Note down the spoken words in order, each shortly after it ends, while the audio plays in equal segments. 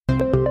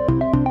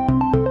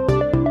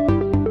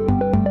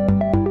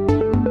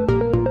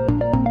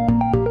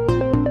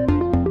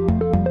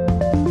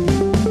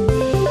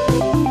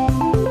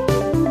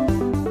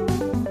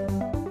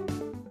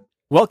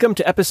Welcome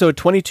to episode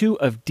 22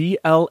 of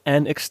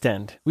DLN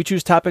Extend. We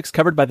choose topics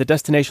covered by the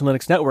Destination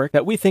Linux Network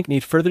that we think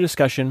need further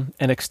discussion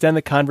and extend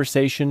the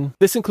conversation.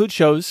 This includes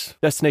shows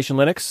Destination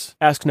Linux,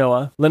 Ask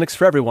Noah, Linux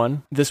for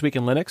Everyone, This Week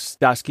in Linux,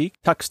 DasGeek,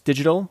 Tux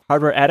Digital,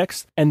 Hardware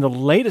Addicts, and the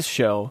latest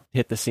show to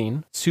hit the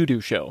scene, Sudo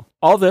Show.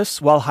 All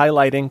this while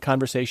highlighting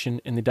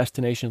conversation in the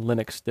Destination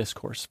Linux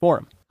Discourse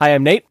Forum. Hi,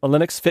 I'm Nate, a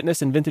Linux,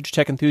 fitness, and vintage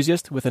tech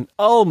enthusiast with an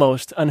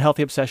almost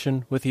unhealthy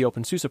obsession with the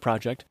OpenSUSE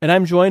project, and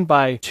I'm joined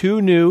by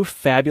two new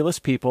fabulous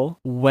people,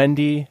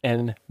 Wendy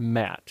and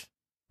Matt.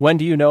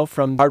 Wendy, you know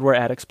from Hardware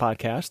Addicts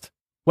podcast.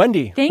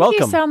 Wendy, Thank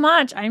welcome. you so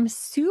much. I'm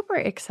super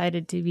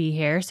excited to be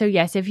here. So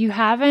yes, if you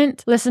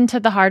haven't listened to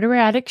the Hardware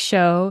Addicts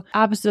show,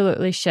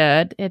 absolutely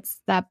should.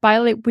 It's that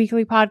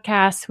bi-weekly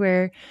podcast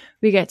where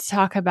we get to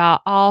talk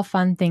about all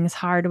fun things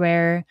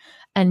hardware.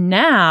 And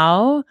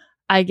now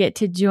I get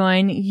to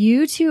join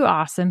you two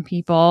awesome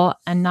people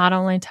and not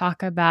only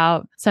talk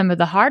about some of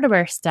the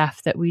hardware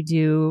stuff that we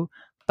do,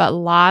 but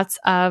lots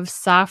of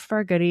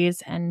software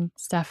goodies and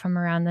stuff from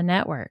around the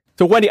network.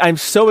 So Wendy, I'm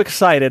so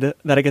excited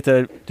that I get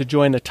to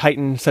join a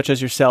titan such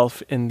as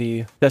yourself in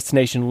the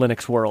Destination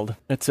Linux world.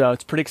 It's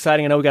pretty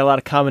exciting. I know we got a lot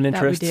of common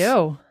interests. That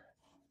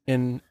we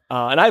do.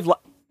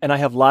 And I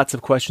have lots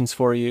of questions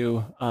for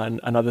you on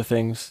other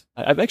things.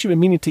 I've actually been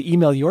meaning to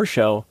email your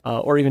show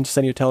or even just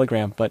send you a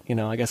telegram, but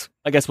I guess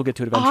we'll get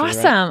to it eventually.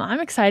 Awesome. Right? I'm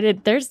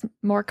excited. There's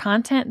more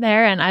content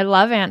there and I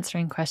love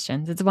answering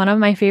questions. It's one of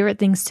my favorite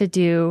things to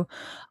do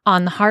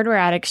on the Hardware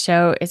Addicts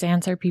show is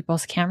answer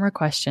people's camera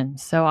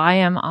questions. So I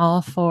am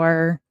all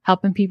for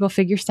helping people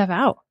figure stuff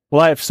out.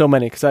 Well, I have so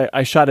many because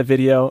I shot a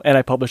video and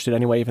I published it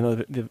anyway, even though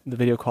the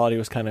video quality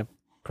was kind of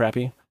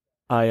crappy.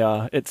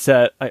 I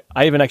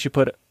even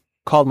actually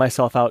called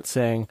myself out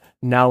saying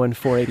now in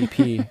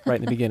 480p right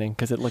in the beginning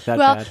because it looked that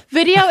bad.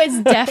 Video is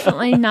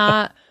definitely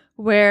not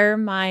where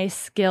my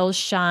skills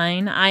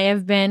shine. I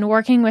have been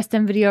working with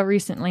some video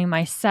recently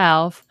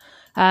myself,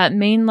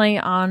 mainly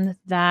on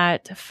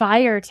that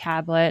Fire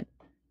tablet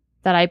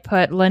that I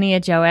put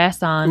Lineage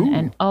OS on. Ooh.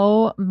 And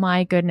oh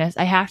my goodness,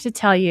 I have to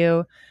tell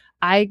you,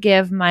 I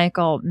give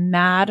Michael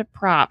mad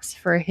props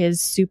for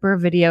his super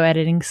video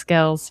editing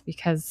skills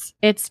because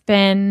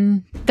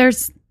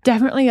there's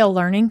definitely a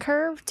learning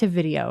curve to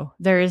video.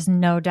 There is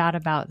no doubt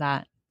about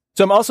that.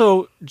 So I'm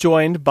also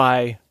joined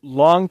by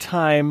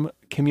longtime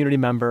community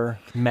member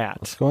Matt.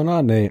 What's going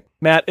on, Nate?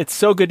 Matt, it's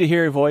so good to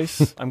hear your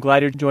voice. I'm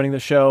glad you're joining the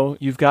show.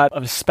 You've got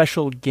a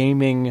special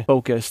gaming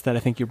focus that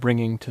I think you're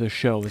bringing to the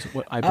show, is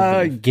what I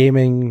believe.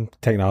 Gaming,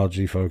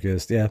 technology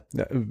focused, yeah.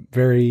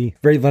 Very,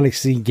 very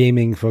Linuxy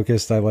gaming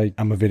focused.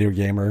 I'm a video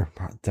gamer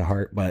to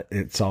heart, but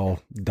it's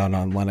all done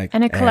on Linux.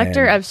 And a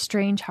collector of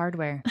strange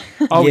hardware.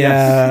 Oh,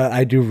 yeah, yes.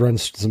 I do run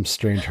some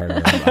strange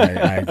hardware.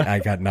 I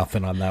got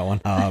nothing on that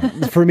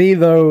one. For me,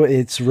 though,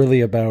 it's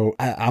really about,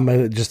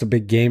 I'm just a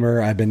big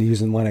gamer. I've been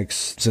using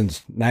Linux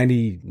since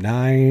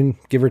 99,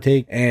 give or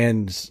take,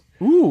 and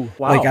ooh,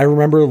 wow. I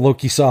remember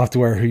Loki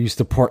Software, who used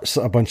to port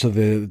a bunch of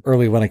the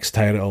early Linux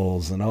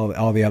titles and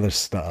all the other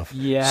stuff.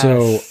 Yes.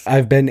 So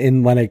I've been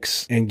in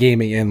Linux and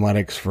gaming in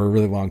Linux for a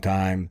really long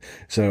time.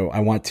 So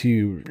I want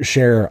to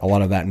share a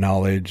lot of that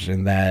knowledge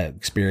and that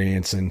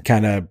experience and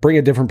kind of bring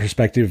a different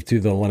perspective to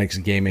the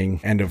Linux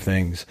gaming end of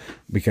things,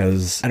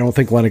 because I don't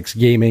think Linux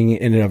gaming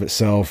in and of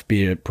itself,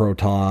 be it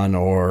Proton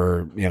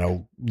or,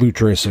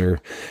 Lutris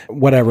or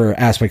whatever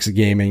aspects of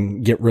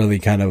gaming, get really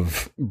kind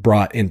of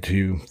brought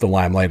into the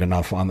limelight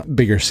enough on the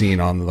bigger scene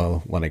on the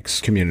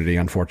Linux community,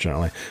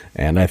 unfortunately.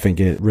 And I think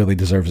it really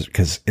deserves it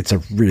because it's a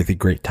really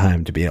great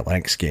time to be a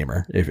Linux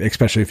gamer,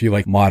 especially if you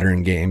like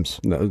modern games.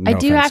 No I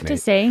do have Nate. to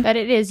say that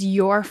it is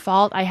your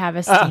fault I have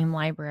a Steam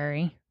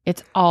library.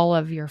 It's all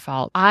of your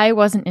fault. I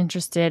wasn't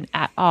interested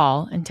at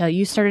all until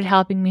you started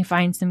helping me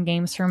find some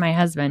games for my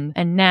husband.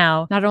 And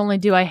now, not only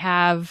do I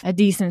have a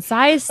decent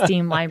sized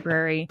Steam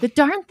library, the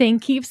darn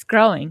thing keeps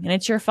growing. And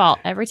it's your fault.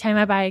 Every time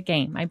I buy a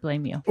game, I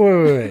blame you.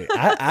 Wait.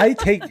 I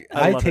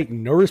take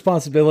no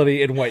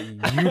responsibility in what you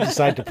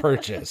decide to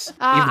purchase.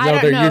 I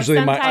don't know. Usually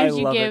sometimes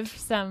you give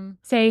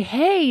say,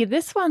 hey,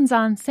 this one's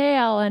on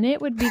sale and it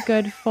would be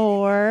good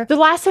for... The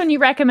last one you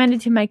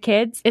recommended to my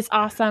kids, it's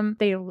awesome.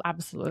 They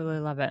absolutely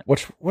love it.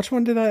 Which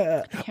one did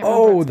I?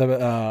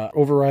 The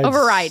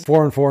Override.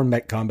 4-on-4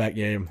 mech combat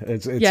game.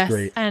 It's yes,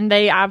 great. And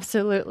they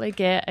absolutely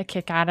get a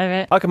kick out of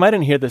it. How come I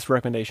didn't hear this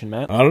recommendation,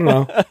 Matt? I don't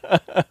know.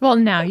 Well,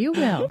 now you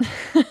will.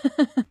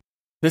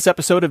 This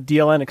episode of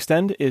DLN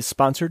Extend is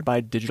sponsored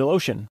by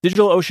DigitalOcean.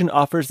 DigitalOcean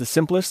offers the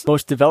simplest,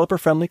 most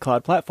developer-friendly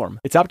cloud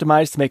platform. It's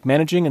optimized to make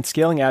managing and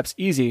scaling apps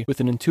easy with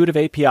an intuitive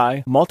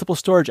API, multiple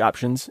storage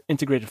options,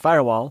 integrated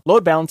firewall,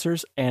 load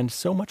balancers, and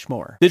so much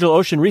more.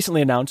 DigitalOcean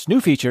recently announced new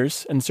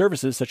features and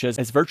services such as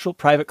virtual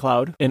private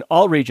cloud in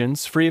all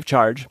regions free of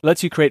charge. It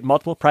lets you create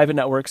multiple private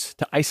networks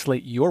to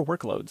isolate your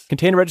workloads.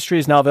 Container Registry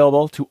is now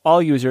available to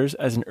all users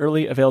as an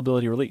early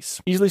availability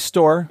release. Easily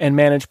store and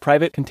manage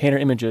private container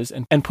images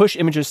and push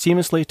images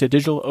seamlessly seamlessly to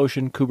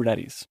DigitalOcean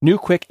Kubernetes. New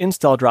quick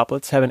install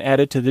droplets have been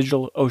added to the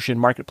DigitalOcean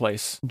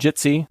Marketplace,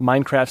 Jitsi,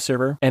 Minecraft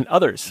Server, and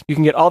others. You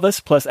can get all this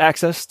plus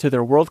access to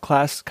their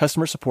world-class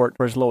customer support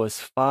for as low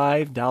as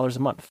 $5 a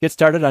month. Get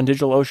started on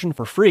DigitalOcean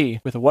for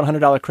free with a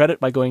 $100 credit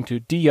by going to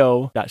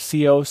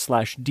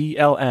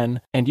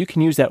do.co/DLN, and you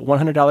can use that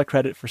 $100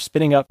 credit for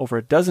spinning up over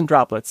a dozen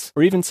droplets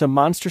or even some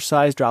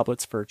monster-sized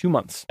droplets for 2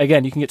 months.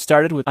 Again, you can get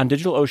started on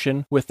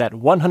DigitalOcean with that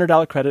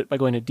 $100 credit by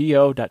going to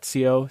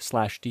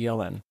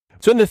do.co/DLN.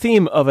 So in the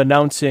theme of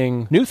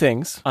announcing new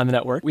things on the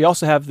network, we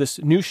also have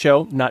this new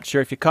show, not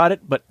sure if you caught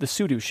it, but the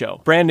Sudo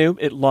Show. Brand new,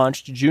 it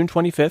launched June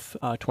 25th,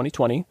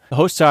 2020. The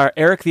hosts are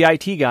Eric the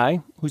IT Guy,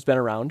 who's been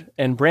around,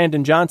 and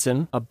Brandon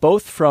Johnson,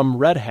 both from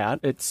Red Hat.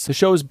 The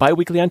show is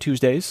bi-weekly on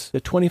Tuesdays, the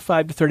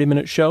 25 to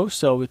 30-minute show,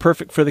 so it's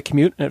perfect for the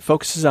commute, and it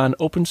focuses on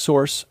open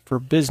source for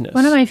business.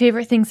 One of my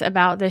favorite things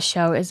about this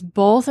show is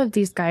both of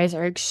these guys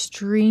are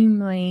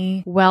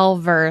extremely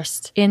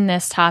well-versed in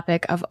this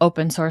topic of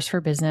open source for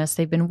business.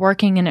 They've been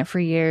working in it for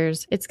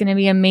years. It's going to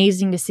be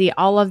amazing to see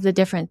all of the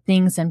different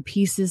things and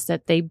pieces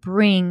that they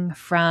bring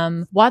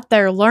from what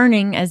they're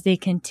learning as they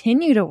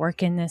continue to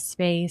work in this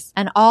space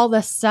and all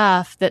the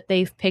stuff that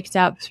they've picked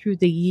up through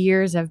the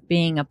years of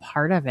being a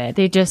part of it.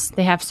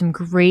 They have some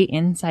great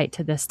insight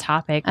to this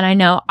topic. And I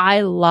know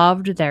I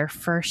loved their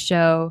first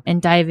show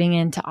and diving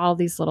into all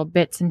these little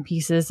bits and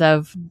pieces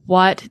of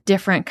what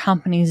different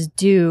companies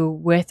do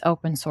with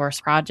open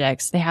source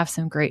projects. They have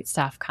some great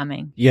stuff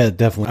coming. Yeah,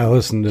 definitely. I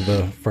listened to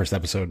the first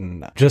episode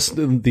and just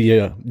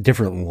the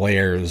different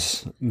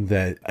layers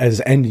that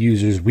as end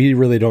users, we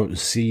really don't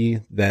see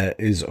that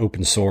is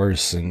open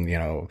source and,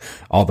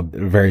 all the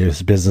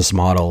various business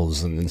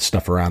models and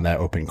stuff around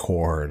that open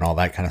core and all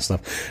that kind of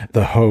stuff.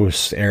 The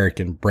hosts, Eric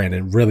and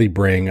Brandon, really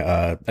bring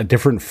a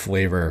different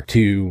flavor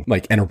to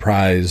like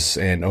enterprise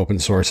and open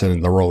source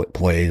and the role it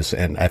plays.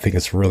 And I think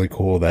it's really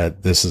cool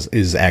that this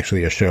is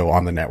actually a show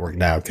on the network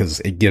now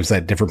because it gives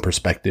that different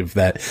perspective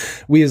that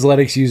we as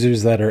Linux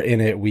users that are in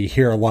it, we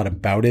hear a lot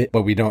about it,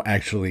 but we don't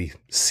actually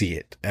see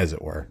it, as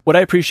it were. What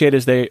I appreciate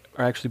is they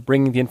are actually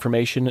bringing the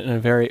information in a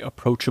very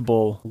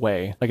approachable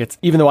way. Like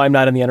even though I'm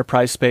not in the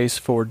enterprise space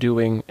for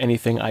doing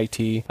anything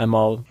IT, I'm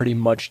all pretty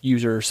much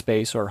user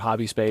space or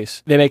hobby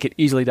space. They make it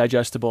easily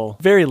digestible.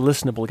 Very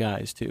listenable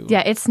guys too.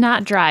 Yeah, it's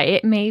not dry.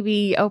 It may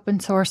be open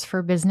source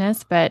for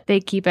business, but they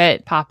keep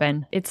it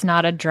popping. It's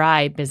not a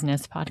dry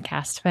business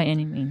podcast by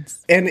any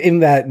means. And in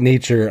that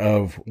nature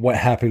of what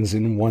happens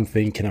in one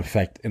thing can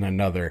affect in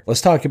another, let's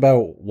talk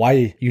about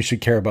why you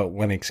should care about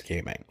Linux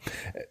gaming.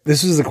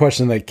 This is a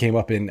question that came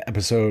up in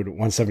episode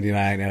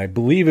 179, and I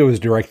believe it was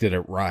directed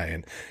at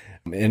Ryan.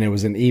 And it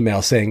was an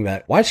email saying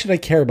that, why should I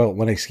care about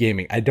Linux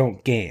gaming? I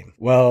don't game.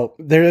 Well,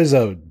 there is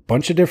a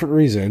bunch of different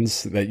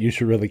reasons that you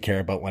should really care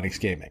about Linux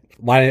gaming.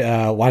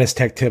 Linus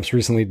Tech Tips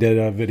recently did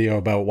a video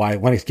about why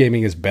Linux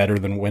gaming is better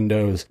than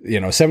Windows.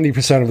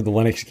 70% of the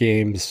Linux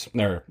games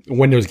or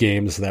Windows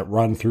games that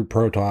run through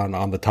Proton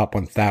on the top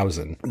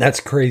 1,000.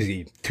 That's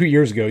crazy. 2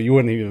 years ago, you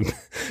wouldn't even.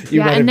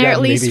 And they're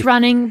at least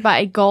running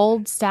by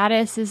gold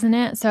status, isn't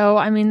it? So,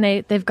 I mean,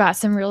 they've got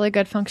some really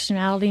good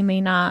functionality,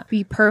 may not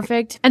be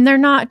perfect. And they're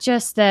not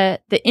just the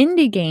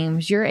indie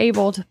games. You're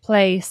able to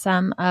play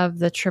some of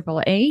the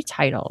AAA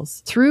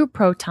titles through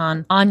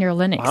Proton on your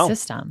Linux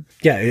system.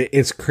 Yeah,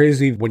 it's crazy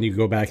when you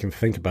go back and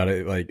think about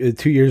it. Like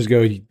 2 years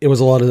ago, it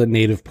was a lot of the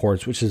native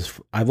ports, which is,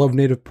 I love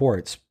native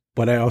ports,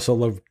 but I also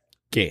love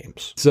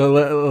games. So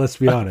let's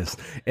be honest.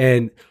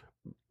 And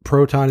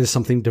Proton is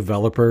something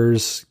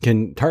developers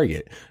can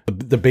target.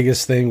 The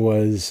biggest thing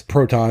was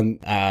Proton,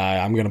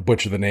 I'm going to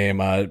butcher the name,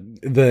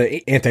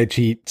 the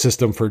anti-cheat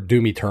system for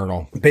Doom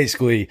Eternal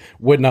basically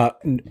would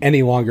not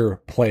any longer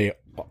play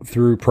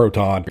through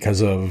Proton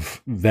because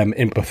of them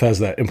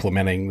Bethesda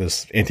implementing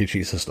this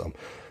anti-cheat system.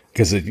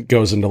 Because it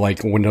goes into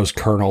like Windows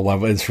kernel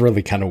level. It's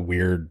really kind of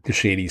weird,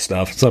 shady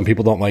stuff. Some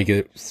people don't like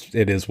it.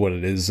 It is what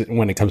it is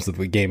when it comes to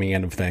the gaming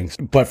end of things.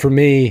 But for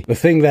me, the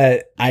thing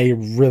that I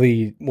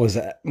really was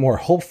more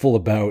hopeful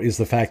about is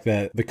the fact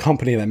that the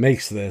company that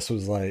makes this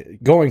was like,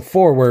 going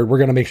forward, we're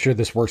going to make sure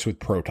this works with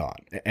Proton.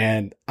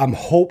 And I'm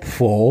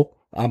hopeful.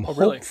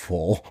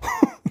 Hopeful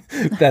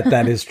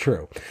that is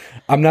true.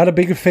 I'm not a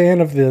big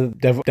fan of the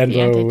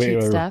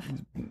Denvo stuff.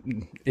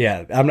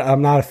 Yeah,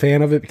 I'm not a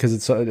fan of it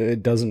because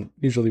it doesn't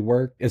usually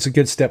work. It's a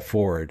good step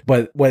forward,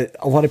 but what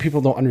a lot of people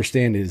don't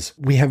understand is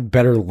we have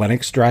better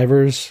Linux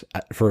drivers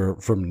from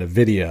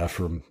NVIDIA,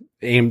 from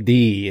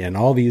AMD, and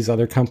all these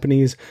other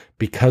companies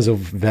because of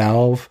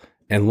Valve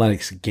and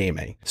Linux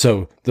gaming.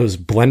 So those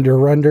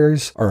Blender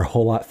renders are a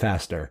whole lot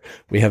faster.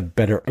 We have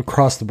better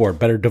across the board,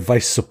 better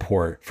device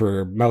support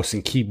for mouse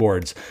and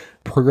keyboards.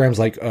 Programs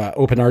like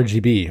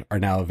OpenRGB are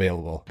now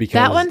available. Because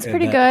that one's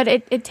pretty good.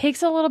 It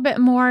takes a little bit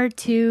more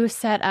to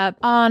set up.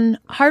 On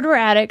Hardware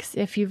Addicts,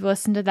 if you've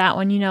listened to that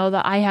one, you know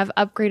that I have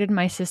upgraded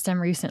my system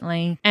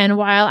recently. And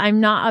while I'm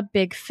not a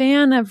big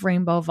fan of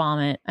Rainbow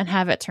Vomit and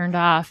have it turned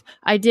off,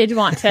 I did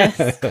want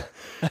to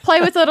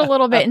play with it a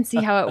little bit and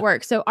see how it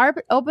works. So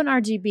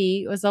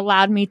OpenRGB was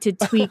allowed me to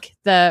tweak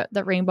the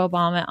Rainbow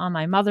Vomit on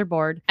my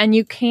motherboard. And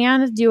you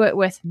can do it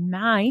with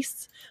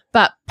mice,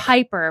 But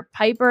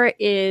Piper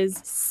is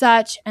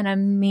such an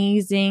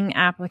amazing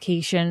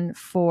application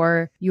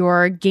for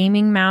your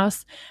gaming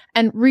mouse.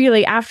 And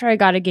really, after I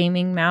got a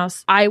gaming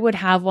mouse, I would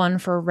have one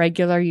for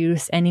regular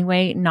use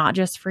anyway, not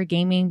just for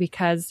gaming,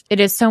 because it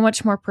is so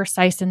much more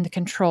precise in the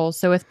controls.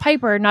 So with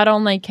Piper, not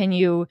only can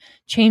you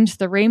change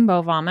the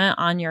rainbow vomit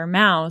on your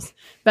mouse,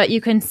 but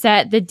you can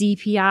set the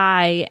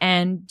DPI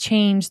and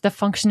change the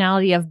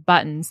functionality of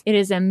buttons. It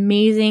is an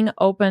amazing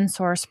open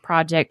source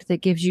project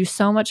that gives you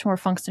so much more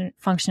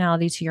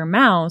functionality to your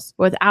mouse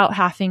without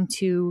having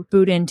to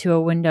boot into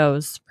a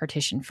Windows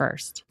partition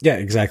first. Yeah,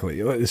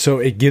 exactly. So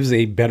it gives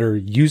a better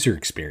user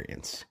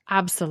experience.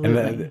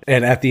 Absolutely.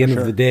 And at the end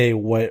of the day,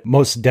 what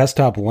most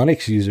desktop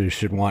Linux users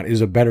should want is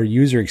a better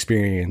user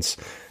experience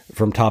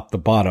from top to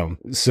bottom.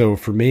 So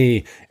for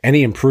me,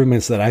 any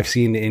improvements that I've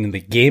seen in the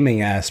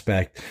gaming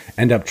aspect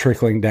end up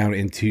trickling down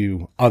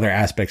into other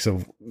aspects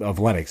of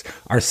Linux.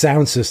 Our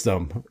sound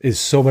system is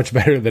so much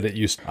better than it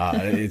used to.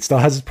 It still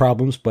has its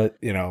problems, but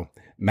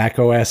Mac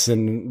OS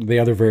and the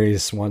other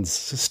various ones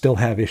still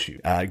have issues.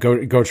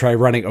 Go try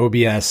running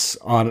OBS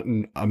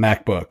on a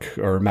MacBook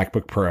or a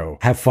MacBook Pro.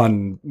 Have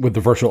fun with the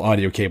virtual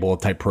audio cable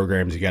type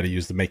programs you got to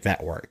use to make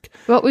that work.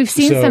 Well, we've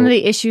seen some of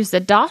the issues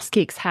that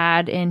DOSKeeks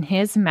had in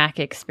his Mac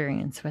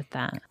experience with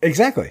that.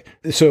 Exactly.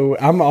 So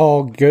I'm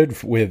all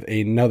good with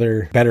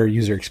another better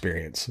user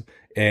experience.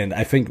 And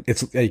I think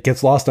it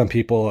gets lost on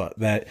people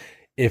that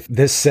if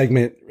this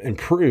segment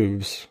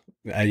improves,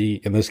 i.e.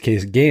 in this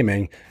case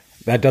gaming,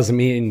 that doesn't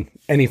mean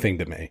anything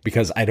to me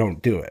because I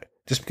don't do it.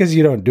 Just because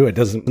you don't do it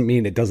doesn't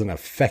mean it doesn't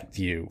affect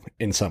you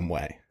in some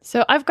way.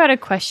 So I've got a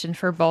question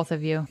for both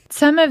of you.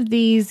 Some of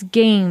these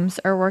games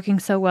are working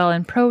so well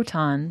in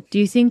Proton. Do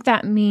you think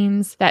that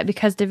means that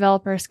because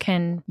developers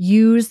can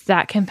use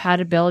that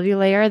compatibility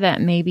layer,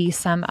 that maybe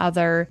some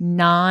other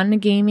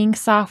non-gaming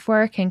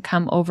software can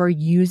come over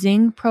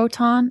using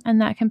Proton and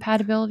that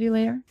compatibility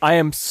layer? I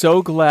am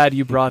so glad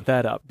you brought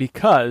that up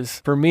because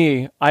for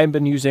me, I've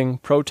been using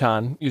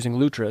Proton, using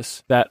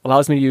Lutris, that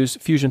allows me to use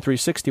Fusion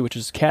 360, which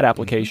is a CAD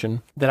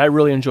application that I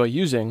really enjoy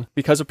using.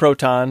 Because of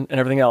Proton and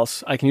everything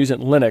else, I can use it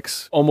in Linux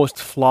almost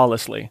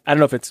flawlessly. I don't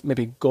know if it's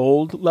maybe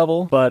gold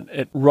level, but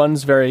it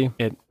runs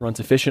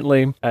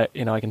efficiently. I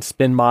can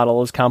spin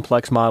models,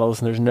 complex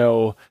models, and there's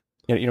no,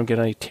 you don't get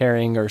any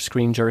tearing or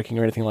screen jerking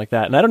or anything like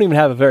that. And I don't even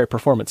have a very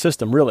performant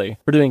system, really,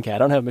 for doing CAD. I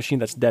don't have a machine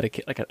that's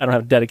dedicated, I don't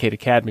have a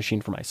dedicated CAD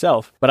machine for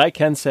myself. But I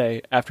can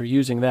say, after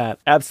using that,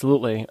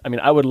 absolutely. I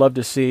mean, I would love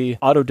to see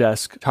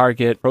Autodesk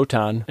target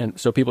Proton, and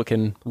so people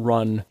can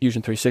run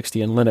Fusion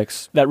 360 and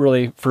Linux. That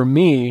really, for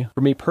me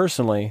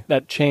personally,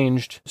 that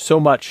changed so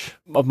much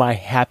of my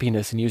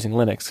happiness in using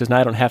Linux, because now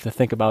I don't have to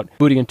think about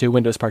booting into a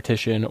Windows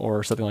partition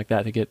or something like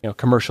that to get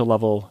commercial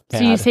level CAD.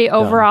 So you say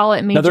overall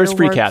it made your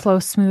FreeCAD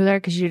workflow smoother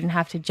because you didn't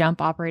have to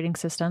jump operating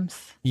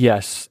systems?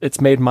 Yes,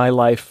 it's made my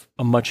life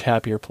a much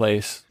happier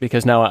place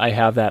because now I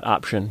have that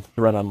option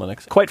to run on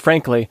Linux. Quite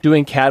frankly,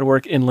 doing CAD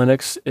work in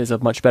Linux is a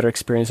much better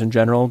experience in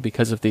general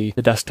because of the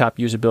desktop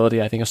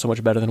usability. I think is so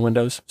much better than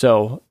Windows.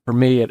 So for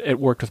me, it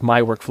worked with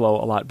my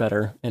workflow a lot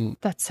better. And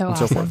that's so and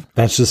awesome. So forth.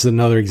 That's just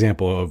another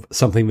example of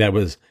something that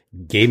was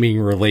gaming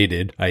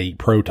related, i.e.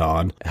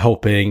 Proton,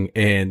 helping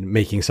and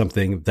making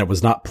something that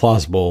was not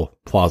plausible.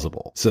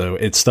 So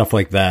it's stuff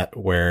like that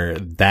where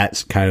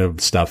that kind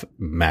of stuff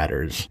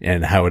matters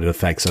and how it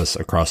affects us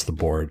across the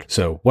board.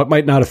 So what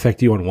might not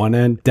affect you on one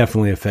end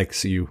definitely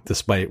affects you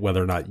despite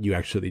whether or not you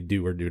actually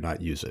do or do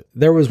not use it.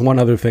 There was one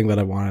other thing that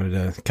I wanted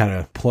to kind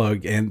of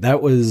plug, and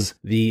that was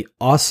the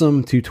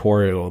awesome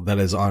tutorial that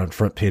is on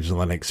Front Page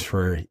Linux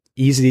for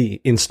easy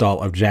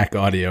install of Jack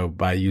Audio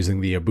by using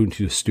the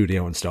Ubuntu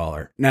Studio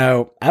installer.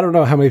 Now, I don't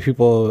know how many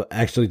people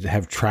actually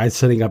have tried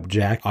setting up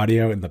Jack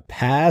Audio in the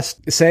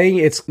past. Saying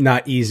it's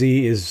not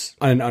easy is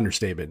an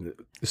understatement.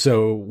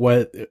 So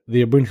what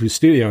the Ubuntu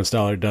Studio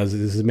installer does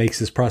is it makes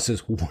this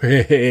process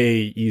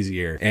way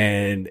easier.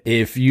 And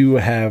if you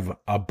have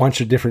a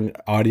bunch of different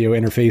audio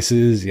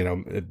interfaces,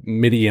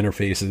 MIDI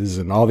interfaces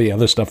and all the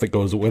other stuff that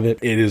goes with it,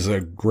 it is a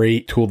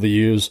great tool to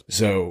use.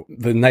 So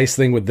the nice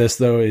thing with this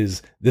though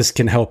is this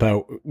can help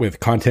out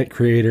with content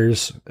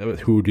creators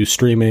who do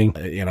streaming,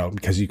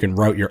 because you can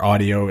route your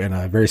audio in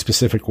a very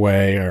specific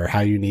way or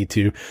how you need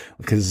to,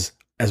 because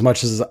as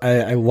much as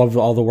I love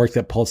all the work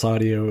that Pulse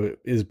Audio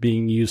is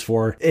being used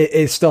for,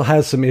 it still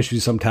has some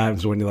issues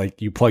sometimes when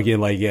you plug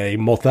in like a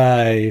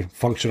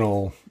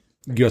multi-functional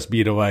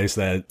USB device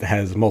that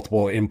has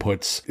multiple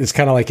inputs. It's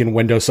kind of like in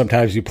Windows,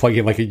 sometimes you plug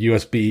in like a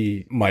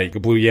USB mic, a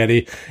Blue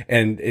Yeti,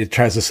 and it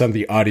tries to send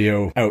the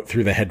audio out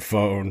through the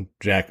headphone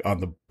jack on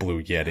the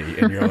Blue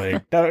Yeti. And you're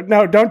like,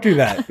 no, don't do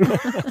that.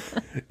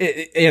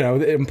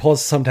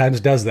 Impulse sometimes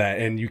does that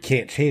and you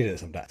can't change it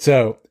sometimes.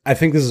 So I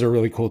think this is a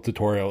really cool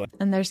tutorial.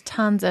 And there's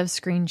tons of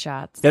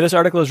screenshots. Yeah, this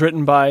article is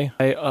written by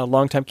a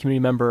longtime community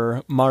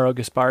member, Mauro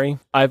Gaspari.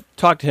 I've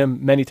talked to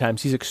him many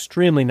times. He's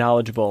extremely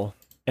knowledgeable.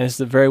 And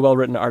it's a very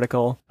well-written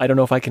article. I don't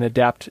know if I can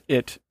adapt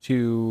it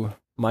to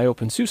my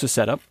OpenSUSE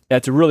setup.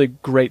 It's a really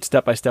great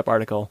step-by-step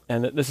article.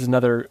 And this is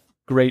another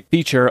great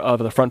feature of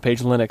the Front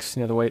Page Linux,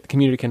 the way the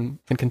community can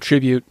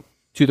contribute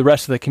to the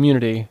rest of the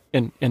community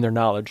in their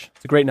knowledge.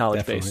 It's a great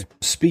knowledge base.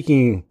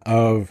 Speaking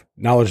of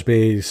knowledge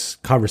base,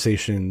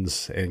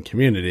 conversations, and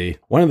community,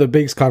 one of the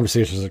biggest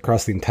conversations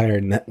across the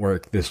entire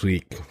network this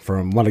week,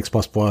 from Linux++,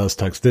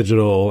 Tux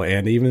Digital,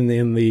 and even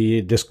in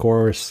the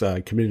Discourse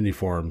community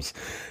forums,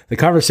 the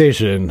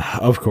conversation,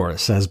 of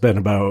course, has been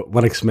about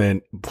Linux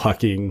Mint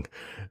blocking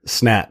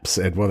snaps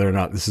and whether or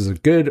not this is a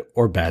good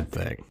or bad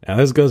thing. Now,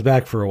 this goes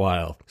back for a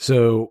while.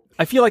 So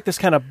I feel like this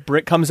kind of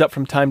comes up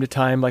from time to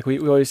time. Like we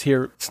always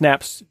hear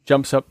snaps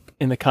jumps up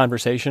in the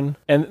conversation.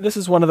 And this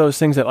is one of those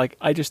things that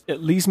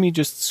it leaves me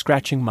just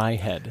scratching my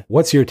head.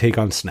 What's your take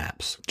on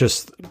snaps?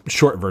 Just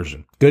short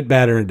version. Good,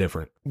 bad, or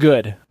indifferent?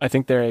 Good. I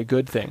think they're a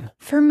good thing.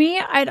 For me,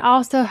 I'd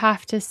also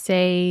have to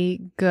say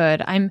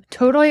good. I'm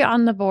totally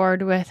on the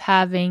board with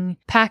having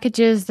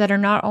packages that are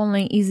not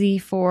only easy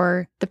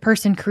for the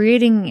person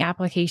creating the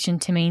application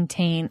to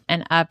maintain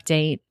and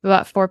update,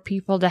 but for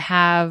people to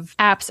have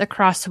apps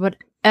across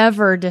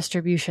whatever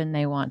distribution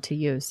they want to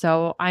use.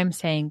 So I'm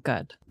saying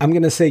good. I'm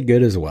going to say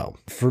good as well.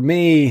 For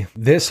me,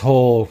 this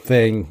whole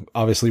thing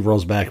obviously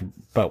rolls back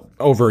about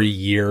over a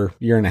year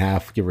and a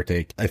half, give or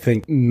take. I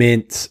think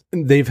Mint,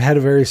 they've had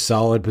a very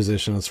solid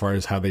position as far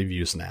as how they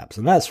view snaps,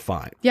 and that's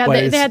fine. Yeah,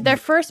 they had their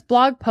first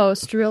blog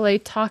post really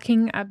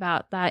talking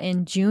about that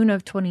in June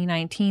of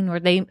 2019, where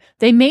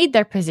they made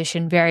their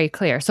position very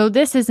clear. So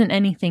this isn't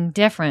anything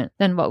different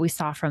than what we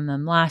saw from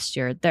them last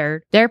year.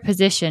 Their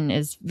position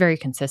is very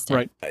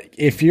consistent. Right.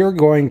 If you're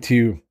going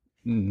to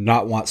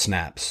not want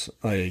snaps,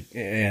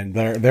 and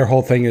their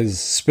whole thing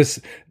is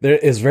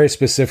very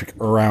specific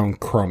around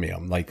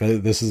Chromium. Like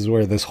this is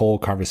where this whole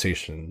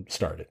conversation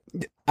started.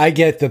 I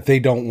get that they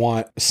don't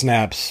want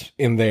snaps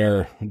in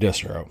their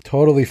distro.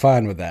 Totally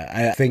fine with that.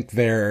 I think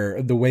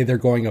the way they're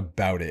going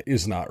about it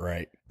is not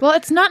right. Well,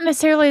 it's not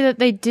necessarily that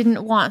they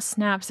didn't want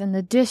snaps in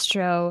the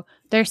distro.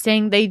 They're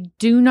saying they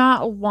do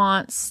not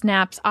want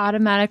snaps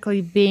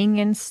automatically being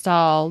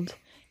installed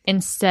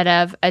instead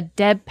of a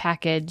deb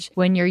package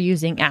when you're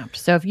using apt.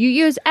 So if you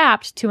use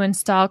apt to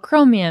install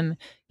Chromium,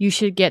 you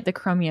should get the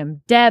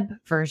Chromium deb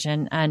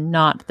version and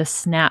not the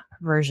snap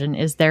version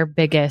is their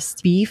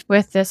biggest beef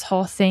with this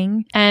whole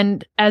thing.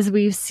 And as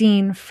we've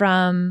seen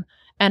from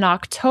an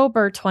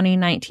October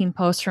 2019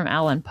 post from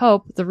Alan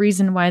Pope, the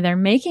reason why they're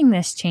making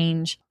this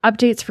change,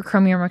 updates for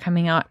Chromium are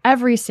coming out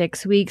every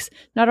 6 weeks.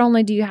 Not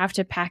only do you have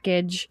to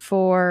package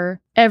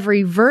for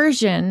every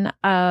version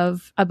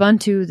of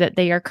Ubuntu that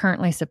they are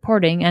currently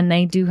supporting, and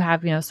they do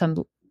have,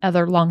 some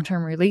other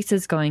long-term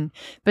releases going,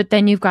 but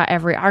then you've got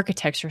every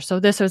architecture. So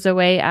this was a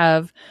way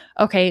of,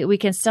 okay, we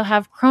can still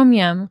have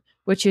Chromium,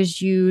 which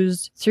is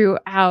used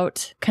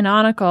throughout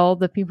Canonical.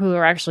 The people who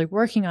are actually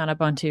working on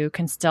Ubuntu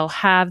can still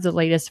have the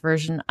latest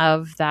version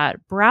of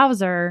that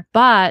browser,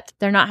 but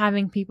they're not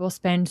having people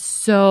spend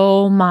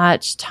so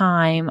much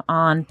time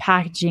on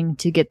packaging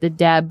to get the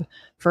deb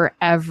for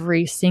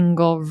every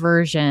single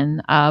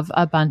version of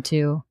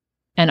Ubuntu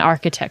and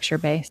architecture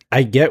based.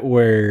 I get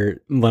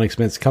where Linux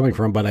Mint's coming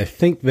from, but I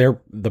think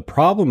the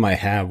problem I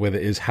have with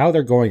it is how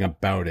they're going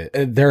about it.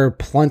 There are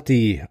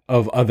plenty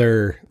of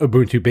other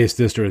Ubuntu-based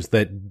distros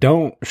that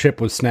don't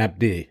ship with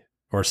Snapd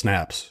or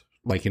snaps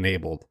like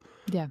enabled.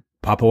 Yeah.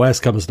 Pop!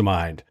 OS comes to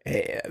mind.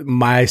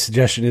 My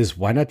suggestion is,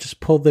 why not just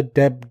pull the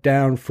deb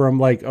down from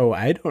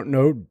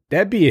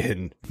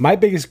Debian? My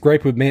biggest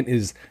gripe with Mint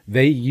is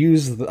they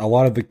use a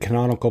lot of the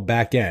Canonical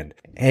backend.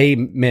 Hey,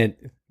 Mint,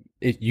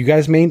 you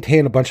guys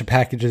maintain a bunch of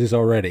packages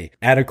already.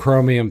 Add a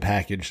Chromium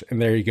package, and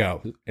there you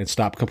go. And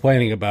stop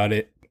complaining about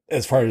it.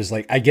 As far as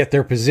I get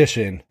their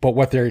position, but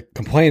what they're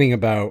complaining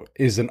about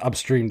is an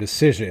upstream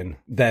decision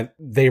that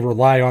they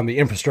rely on the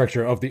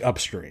infrastructure of the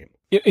upstream.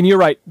 And you're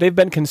right. They've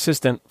been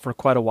consistent for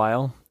quite a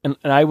while. And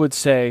I would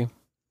say,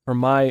 for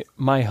my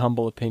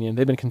humble opinion,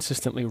 they've been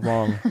consistently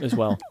wrong as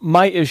well.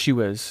 My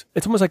issue is,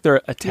 it's almost like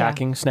they're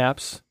attacking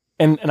snaps.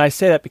 And I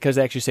say that because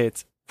they actually say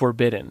it's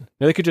forbidden.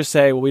 They could just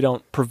say, well, we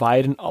don't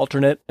provide an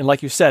alternate. And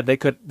like you said, they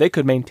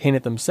could maintain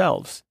it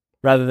themselves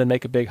rather than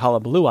make a big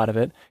hullabaloo out of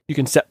it. You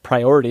can set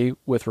priority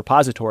with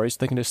repositories.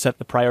 They can just set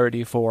the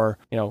priority for,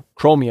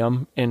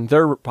 Chromium in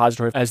their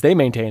repository as they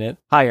maintain it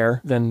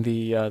higher than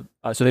the,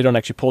 so they don't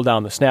actually pull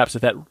down the snaps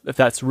if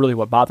that's really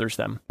what bothers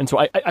them. And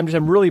so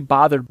I'm really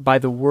bothered by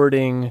the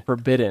wording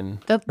forbidden.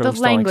 The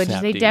language,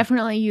 Snapd. They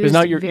definitely use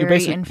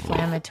very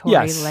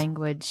inflammatory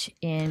language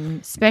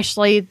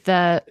especially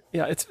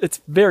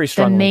it's very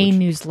strong. The main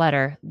language.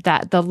 Newsletter,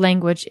 that the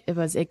language, it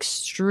was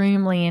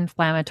extremely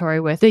inflammatory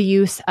with the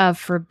use of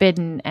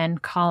forbidden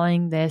and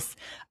calling this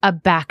a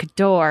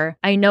backdoor.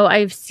 I know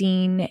I've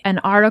seen an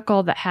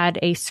article that had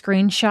a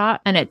screenshot,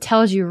 and it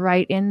tells you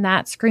right in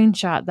that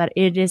screenshot that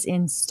it is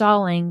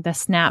installing the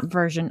Snap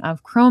version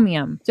of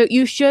Chromium. So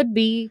you should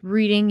be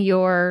reading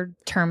your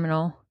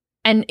terminal.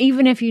 And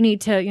even if you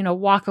need to,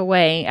 walk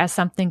away as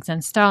something's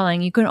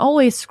installing, you can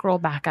always scroll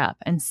back up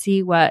and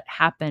see what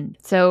happened.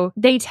 So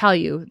they tell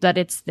you that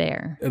it's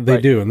there. They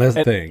do, and that's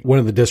the thing. One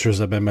of the distros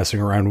I've been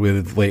messing around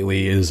with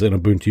lately is an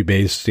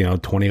Ubuntu-based,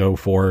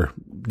 2004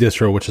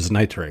 distro, which is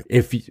Nitrate.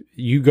 If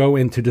you go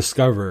into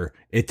Discover,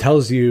 it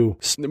tells you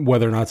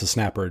whether or not it's a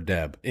Snap or a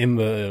Deb in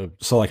the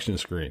selection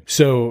screen.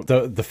 So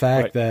the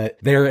fact that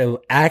they're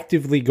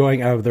actively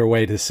going out of their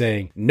way to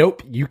saying,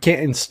 nope, you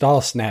can't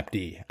install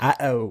Snapd.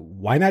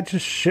 Why not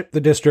just ship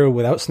the distro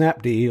without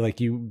Snapd like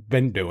you've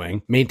been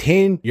doing?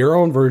 Maintain your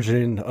own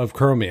version of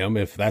Chromium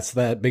if that's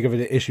that big of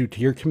an issue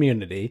to your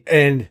community,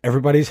 and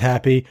everybody's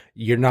happy.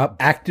 You're not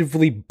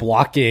actively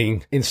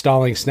blocking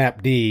installing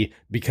Snapd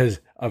because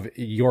of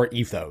your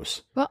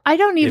ethos. Well, I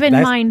don't even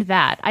mind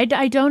that.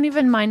 I don't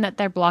even mind that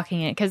they're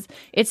blocking it, because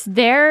it's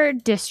their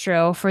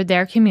distro for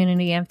their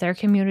community, and if their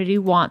community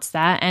wants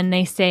that, and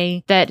they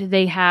say that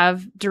they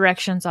have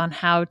directions on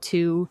how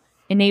to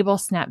enable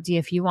Snapd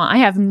if you want. I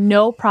have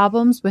no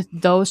problems with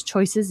those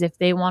choices if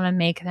they want to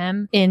make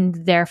them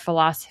in their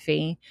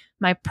philosophy.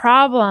 My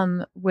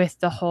problem with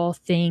the whole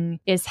thing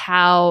is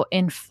how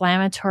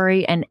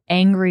inflammatory and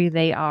angry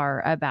they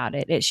are about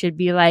it. It should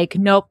be like,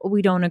 nope,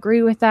 we don't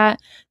agree with that.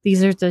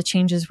 These are the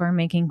changes we're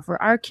making for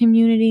our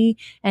community,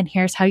 and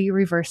here's how you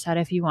reverse that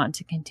if you want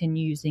to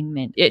continue using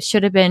Mint. It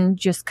should have been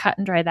just cut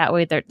and dry that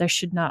way. There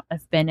should not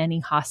have been any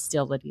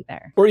hostility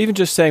there. Or even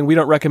just saying, we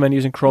don't recommend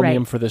using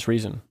Chromium for this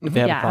reason, if they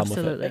have a problem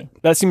absolutely. with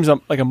it. That seems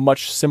like a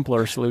much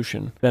simpler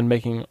solution than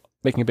making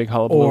a big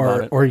hullabaloo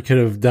about it. Or you could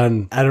have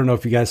done, I don't know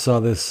if you guys saw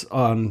this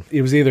on,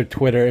 it was either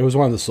Twitter, it was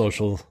one of the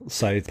social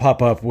sites,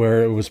 pop up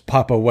where it was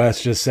Papa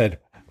West just said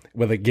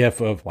with a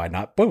gif of, why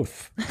not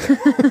both?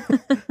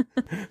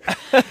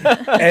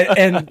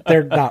 and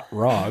they're not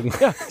wrong.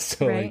 Yeah.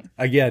 So right.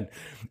 Again,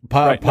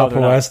 Papa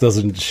West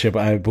doesn't ship,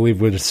 I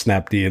believe, with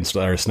Snapd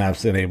or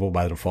Snaps enabled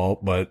by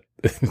default, but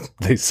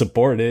they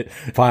support it.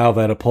 File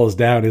that it pulls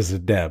down is a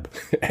Deb.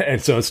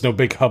 And so it's no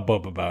big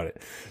hubbub about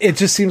it. It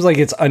just seems like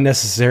it's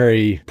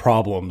unnecessary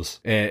problems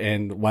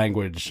and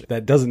language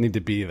that doesn't need to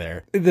be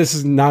there. This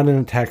is not an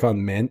attack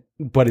on Mint,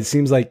 but it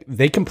seems like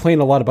they complain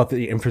a lot about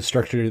the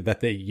infrastructure that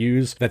they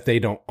use that they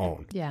don't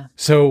own. Yeah.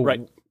 So,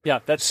 right. Yeah,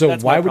 that's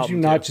why would you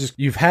not too. just,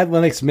 you've had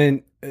Linux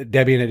Mint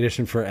Debian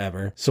Edition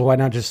forever, so why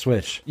not just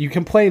switch? You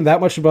complain that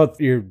much about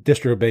your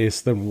distro base,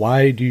 then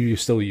why do you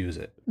still use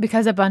it?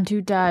 Because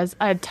Ubuntu does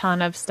a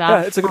ton of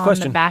stuff it's a good on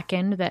question. the back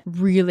end that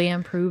really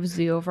improves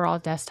the overall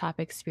desktop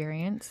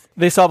experience.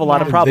 They solve a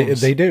lot of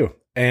problems. They do.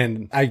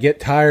 And I get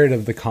tired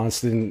of the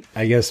constant,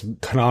 I guess,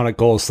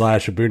 canonical /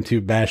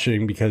 Ubuntu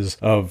bashing because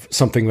of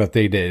something that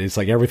they did. It's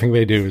like everything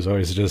they do is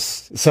always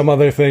just some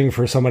other thing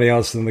for somebody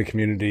else in the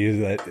community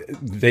that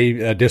they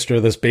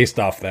distro that's based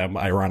off them,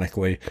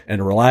 ironically,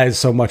 and relies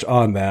so much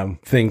on them,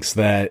 thinks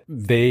that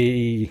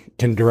they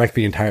can direct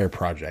the entire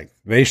project.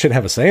 They should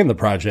have a say in the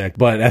project,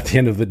 but at the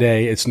end of the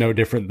day, it's no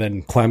different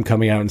than Clem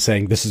coming out and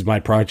saying, this is my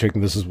project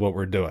and this is what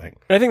we're doing.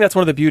 And I think that's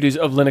one of the beauties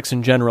of Linux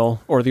in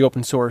general, or the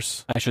open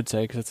source, I should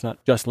say, because it's not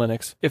just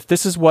Linux. If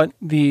this is what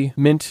the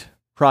Mint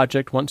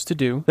project wants to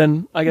do,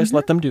 then I guess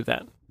let them do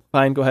that.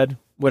 Fine, go ahead.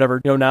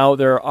 Whatever. Now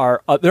there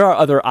are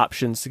other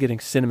options to getting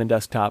Cinnamon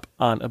Desktop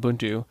on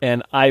Ubuntu.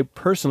 And I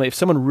personally, if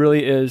someone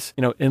really is,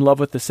 in love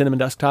with the Cinnamon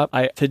Desktop,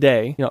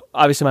 today,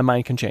 obviously my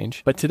mind can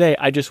change, but today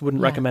I just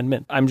wouldn't recommend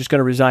Mint. I'm just going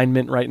to resign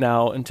Mint right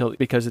now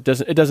because it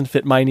doesn't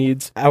fit my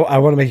needs. I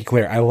want to make it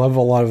clear. I love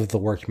a lot of the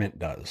work Mint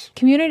does.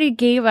 Community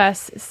gave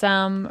us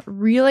some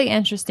really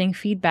interesting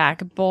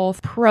feedback,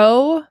 both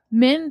pro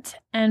Mint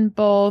and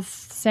both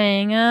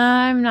saying,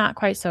 I'm not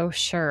quite so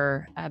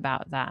sure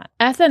about that.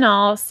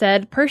 Ethanol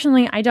said,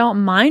 personally, I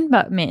don't mind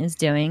what Mint is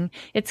doing.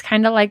 It's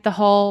kind of like the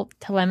whole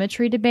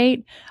telemetry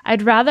debate.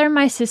 I'd rather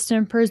my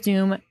system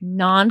presume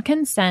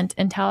non-consent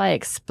until I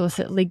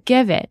explicitly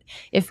give it.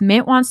 If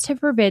Mint wants to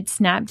forbid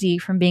Snapd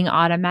from being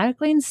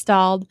automatically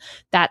installed,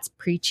 that's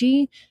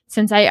preachy,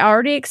 since I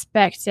already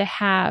expect to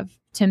have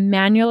to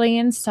manually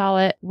install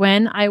it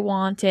when I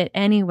want it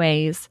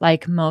anyways,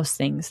 like most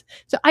things.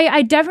 So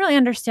I definitely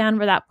understand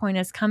where that point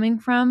is coming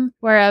from,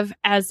 whereas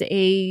as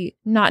a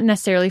not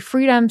necessarily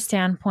freedom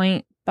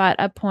standpoint, but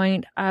a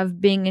point of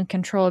being in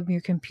control of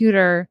your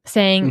computer,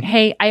 saying,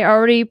 hey, I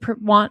already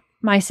want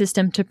my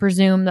system to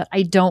presume that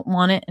I don't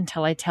want it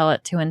until I tell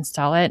it to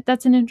install it.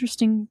 That's an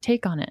interesting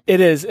take on it.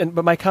 It is,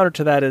 but my counter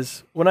to that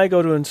is when I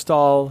go to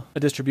install a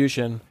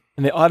distribution,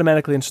 and they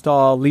automatically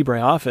install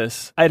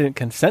LibreOffice, I didn't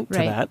consent to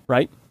that,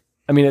 right?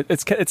 I mean,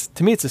 it's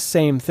to me, it's the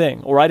same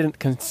thing. Or I didn't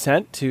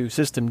consent to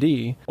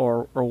Systemd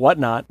or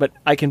whatnot, but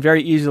I can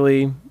very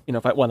easily,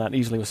 not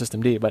easily with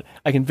Systemd, but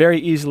I can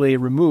very easily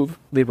remove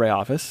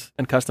LibreOffice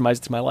and customize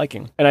it to my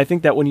liking. And I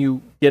think that when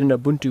you get an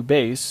Ubuntu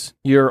base,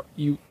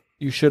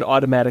 you should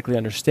automatically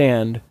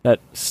understand that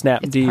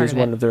Snapd is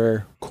one of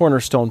their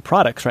cornerstone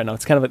products right now.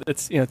 It's kind of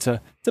it's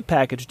a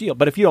package deal.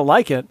 But if you don't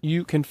like it,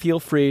 you can feel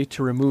free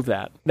to remove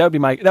that. That would be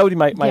my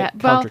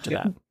counter to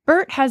that.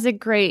 Bert has a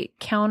great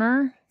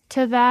counter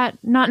to that,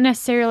 not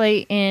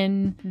necessarily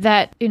in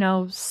that,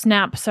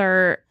 snaps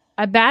are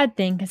a bad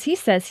thing, because he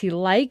says he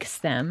likes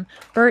them.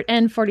 Bert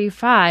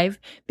N45,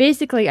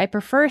 basically, I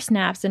prefer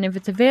snaps, and if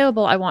it's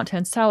available, I want to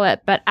install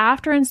it. But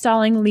after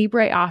installing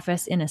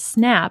LibreOffice in a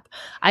snap,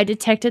 I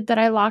detected that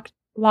I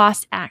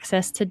lost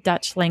access to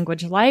Dutch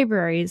language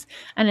libraries,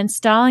 and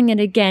installing it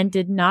again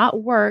did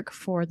not work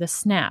for the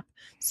snap.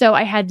 So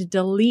I had to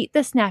delete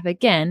the snap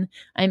again.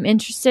 I'm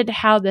interested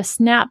how the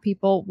snap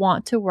people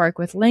want to work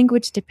with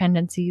language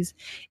dependencies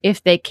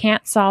if they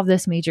can't solve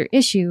this major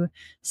issue.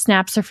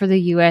 Snaps are for the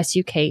US,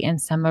 UK,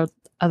 and some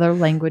other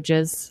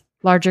languages,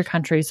 larger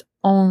countries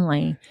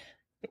only.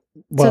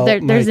 Well, so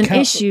there's an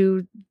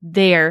issue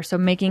there. So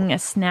making a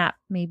snap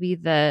maybe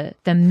the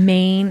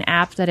main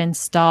app that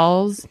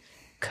installs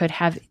could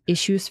have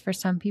issues for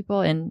some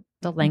people in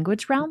the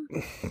language realm.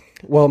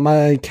 Well,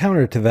 my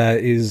counter to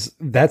that is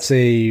that's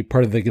a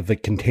part of the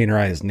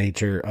containerized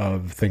nature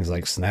of things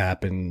like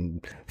Snap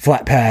and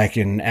Flatpak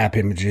and app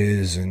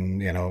images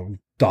and,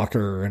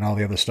 Docker and all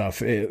the other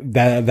stuff.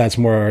 That's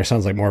more,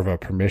 sounds like more of a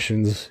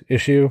permissions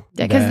issue.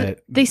 Yeah, because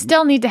they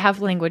still need to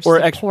have language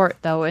support,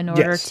 though, in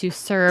order to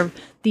serve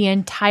the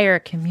entire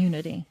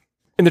community.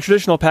 In the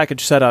traditional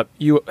package setup,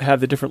 you have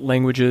the different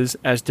languages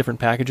as different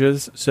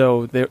packages.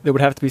 So there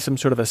would have to be some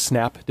sort of a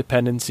snap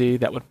dependency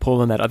that would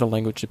pull in that other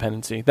language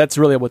dependency. That's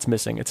really what's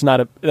missing. It's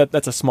not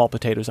that's a small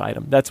potatoes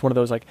item. That's one of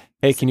those like,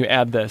 hey, can you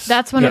add this?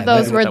 That's one of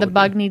those where the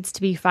bug needs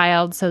to be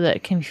filed so that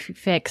it can be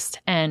fixed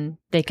and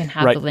they can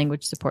have the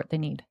language support they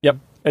need. Yep.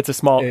 It's a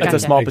small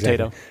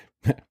potato.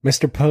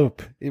 Mr.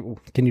 Pope,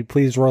 can you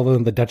please roll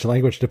in the Dutch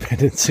language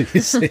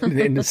dependencies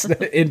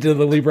into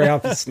the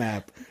LibreOffice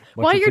Snap?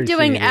 While you're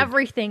doing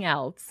everything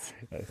else.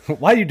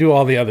 Why you do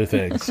all the other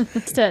things?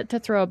 to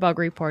throw a bug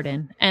report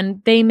in.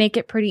 And they make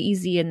it pretty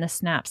easy in the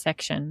Snap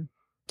section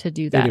to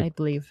do that, I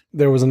believe.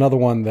 There was another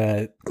one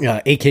that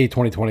AK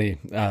 2020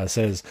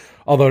 says,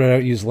 although I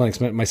don't use Linux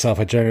Mint myself,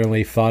 I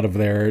generally thought of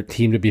their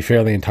team to be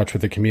fairly in touch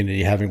with the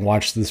community. Having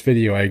watched this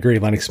video, I agree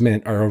Linux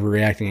Mint are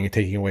overreacting and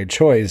taking away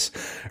choice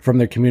from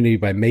their community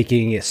by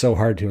making it so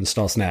hard to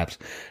install snaps.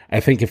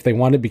 I think if they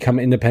want to become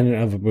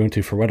independent of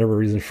Ubuntu for whatever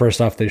reason, first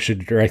off, they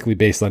should directly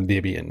based on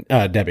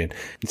Debian.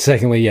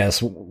 Secondly,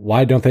 yes,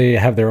 why don't they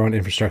have their own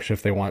infrastructure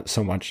if they want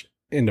so much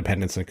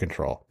independence and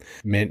control?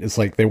 Mint is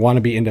like they want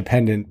to be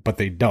independent, but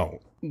they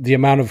don't. The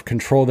amount of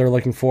control they're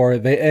looking for,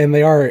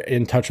 they are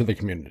in touch with the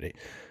community.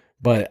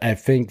 But I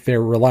think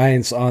their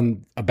reliance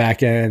on a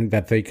back end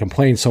that they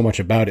complain so much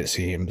about, it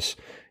seems,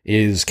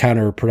 is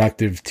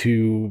counterproductive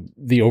to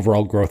the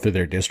overall growth of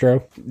their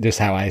distro. Just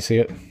how I see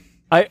it.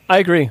 I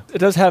agree. It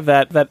does have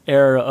that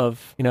air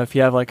of, if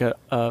you have like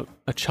a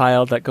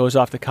child that goes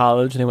off to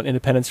college and they want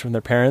independence from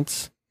their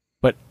parents,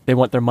 but they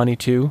want their money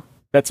too.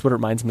 That's what it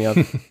reminds me of.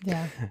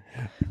 Yeah.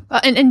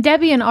 And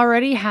Debian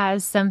already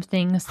has some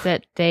things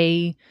that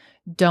they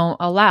don't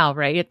allow,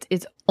 right?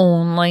 It's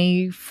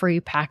only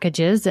free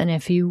packages. And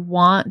if you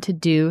want to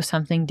do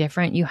something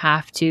different, you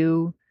have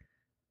to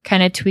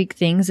kind of tweak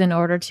things in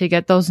order to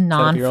get those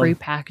non-free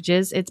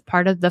packages. It's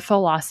part of the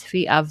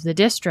philosophy of the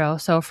distro.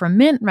 So for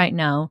Mint right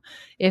now,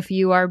 if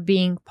you are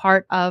being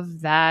part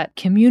of that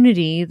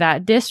community,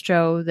 that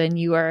distro, then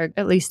you are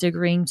at least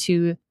agreeing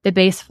to the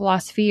base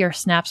philosophy, or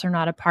snaps are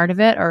not a part of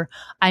it, or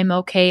I'm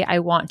okay, I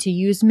want to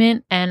use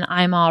Mint, and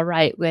I'm all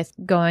right with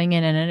going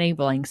in and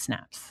enabling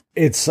snaps.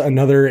 It's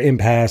another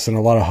impasse and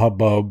a lot of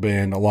hubbub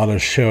and a lot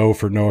of show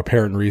for no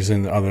apparent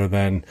reason other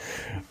than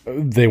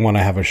they want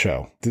to have a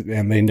show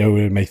and they know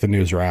to make the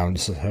news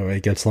rounds. So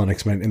it gets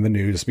Linux Mint in the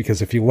news,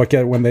 because if you look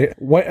at when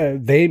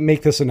they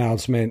make this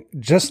announcement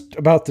just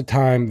about the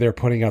time they're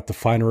putting out the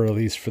final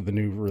release for the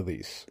new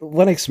release.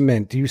 Linux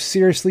Mint, do you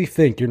seriously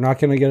think you're not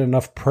going to get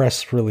enough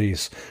press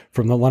release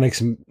from the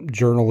Linux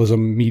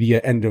journalism media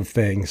end of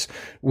things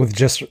with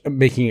just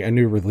making a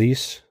new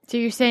release? So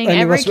you're saying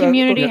every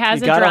community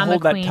has a drama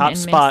queen and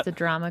miss the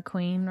drama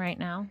queen right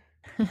now?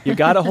 You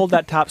got to hold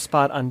that top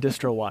spot on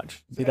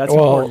DistroWatch. See, that's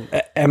important.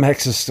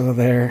 MX is still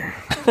there.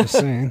 Just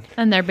saying.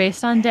 And they're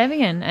based on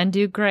Debian and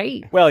do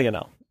great. Well,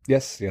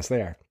 Yes,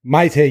 they are.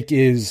 My take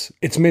is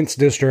it's Mint's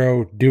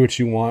distro. Do what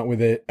you want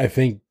with it. I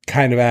think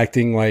kind of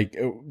acting like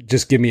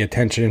just give me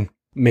attention,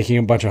 making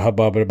a bunch of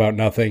hubbub about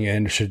nothing,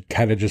 and should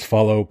kind of just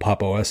follow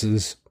Pop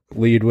OS's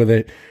lead with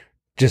it.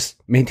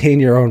 Just maintain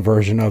your own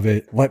version of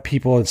it. Let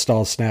people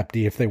install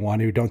Snapd if they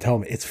want to. Don't tell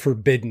them it's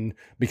forbidden,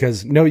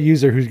 because no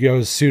user who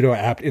goes sudo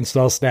apt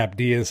install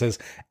Snapd and says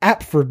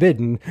app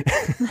forbidden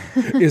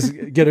is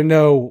going to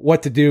know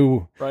what to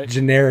do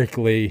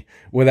generically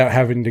without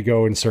having to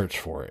go and search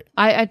for it.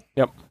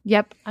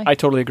 Yep. I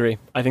totally agree.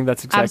 I think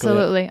that's exactly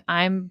absolutely it.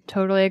 I'm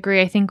totally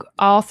agree. I think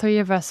all three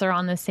of us are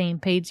on the same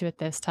page with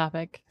this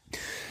topic.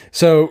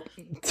 So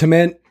to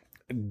Mint,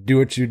 do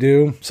what you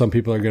do. Some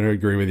people are going to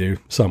agree with you.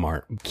 Some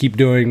aren't. Keep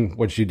doing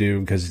what you do,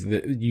 because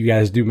you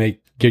guys do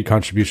make good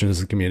contributions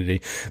to the community.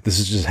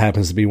 This just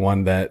happens to be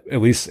one that,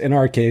 at least in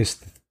our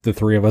case, the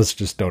three of us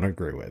just don't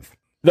agree with.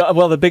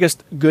 The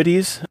biggest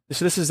goodies.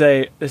 So this is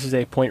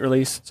a point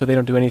release, so they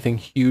don't do anything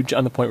huge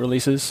on the point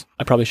releases.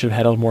 I probably should have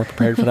had a little more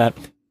prepared for that.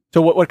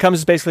 So what comes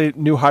is basically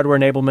new hardware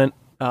enablement.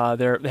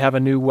 They have a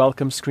new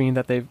welcome screen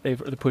that they're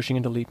pushing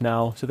into Leap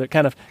now. So they're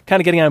kind of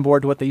getting on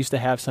board to what they used to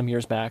have some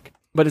years back.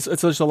 But it's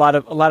just a lot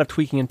of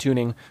tweaking and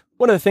tuning.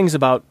 One of the things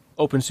about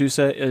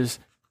OpenSUSE is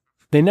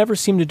they never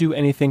seem to do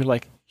anything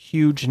like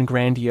huge and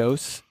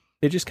grandiose.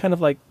 they just kind of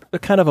they're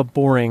kind of a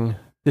boring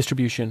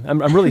distribution.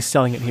 I'm really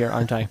selling it here,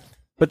 aren't I?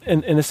 But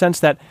in the sense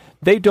that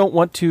they don't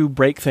want to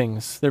break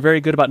things. They're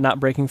very good about not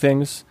breaking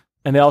things.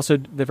 And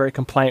they're very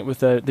compliant with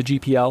the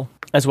GPL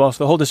as well.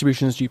 So the whole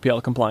distribution is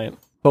GPL compliant,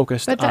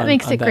 focused But that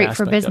makes it great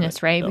for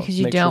business, right? So because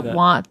you don't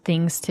want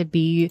things to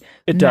be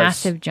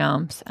massive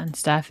jumps and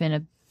stuff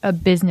in a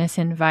business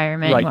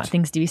environment. Right. You want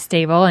things to be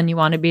stable, and you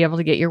want to be able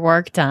to get your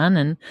work done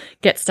and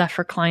get stuff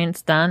for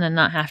clients done and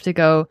not have to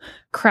go,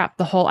 crap,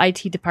 the whole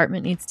IT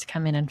department needs to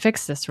come in and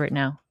fix this right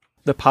now.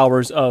 The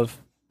powers of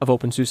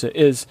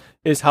OpenSUSE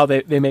is how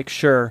they make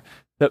sure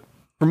that,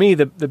 for me,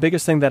 the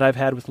biggest thing that I've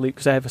had with Leap,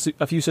 because I have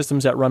a few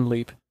systems that run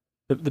Leap,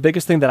 the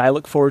biggest thing that I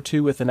look forward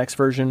to with the next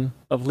version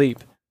of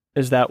Leap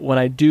is that when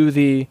I do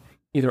the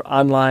either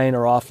online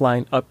or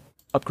offline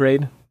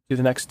upgrade to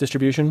the next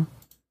distribution,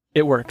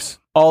 it works.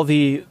 All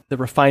the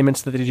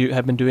refinements that they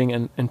have been doing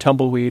in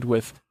Tumbleweed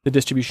with the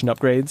distribution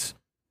upgrades,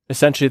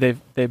 essentially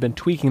they've been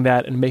tweaking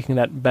that and making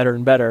that better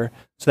and better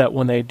so that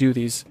when they do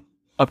these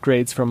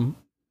upgrades from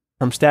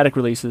static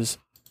releases,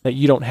 that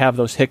you don't have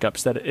those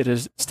hiccups, that it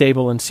is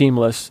stable and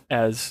seamless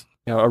as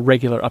a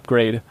regular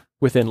upgrade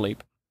within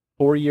Leap.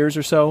 4 years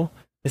or so,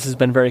 this has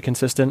been very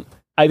consistent.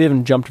 I've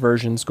even jumped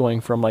versions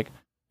going from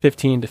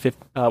 15 to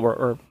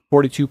or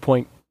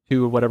 42.2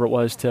 or whatever it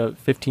was to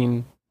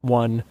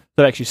 15.1. So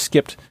I've actually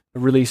skipped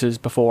releases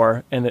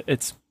before, and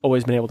it's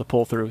always been able to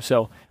pull through.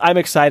 So I'm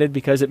excited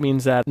because it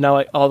means that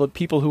now all the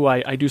people who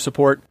I do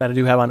support, that I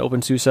do have on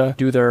OpenSUSE,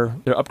 do their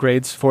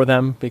upgrades for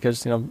them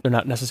because they're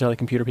not necessarily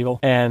computer people,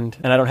 and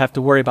I don't have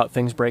to worry about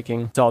things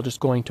breaking. It's all just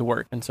going to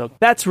work. And so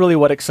that's really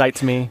what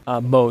excites me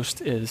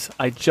most is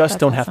I just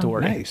don't have to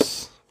worry.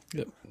 Nice.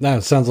 Yep. No,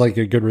 it sounds like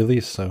a good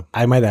release, so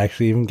I might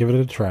actually even give it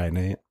a try,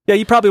 Nate. Yeah,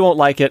 you probably won't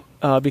like it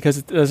because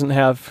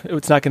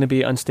it's not going to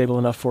be unstable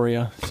enough for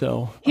you.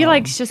 So he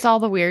likes just all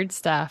the weird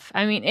stuff.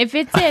 I mean, if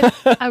it's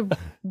a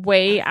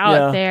way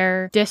out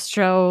there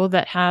distro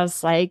that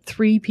has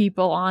 3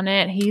 people on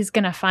it, he's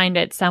going to find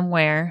it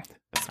somewhere.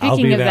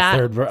 Speaking of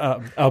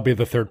that, I'll be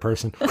the third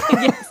person.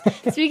 Yes.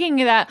 Speaking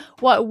of that,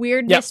 what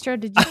weird distro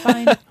did you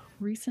find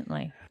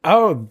recently?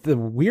 Oh, the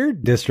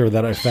weird distro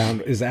that I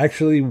found is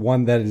actually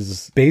one that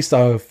is based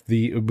off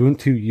the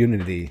Ubuntu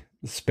Unity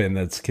spin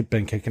that's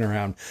been kicking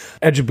around.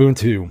 Edge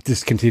Ubuntu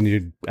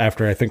discontinued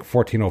after, I think,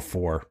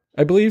 1404,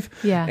 I believe.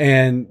 Yeah.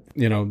 And,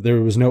 there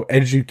was no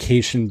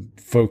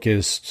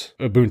education-focused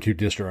Ubuntu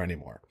distro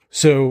anymore.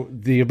 So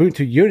the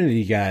Ubuntu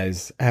Unity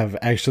guys have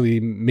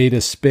actually made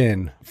a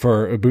spin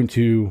for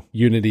Ubuntu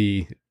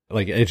Unity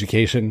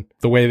education.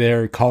 The way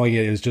they're calling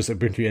it is just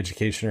Ubuntu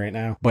Education right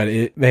now. But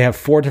they have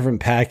 4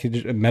 different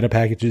meta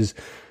packages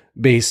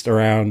based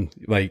around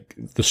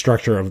the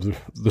structure of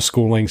the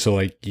schooling. So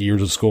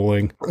years of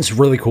schooling. It's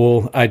really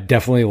cool. I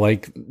definitely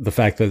like the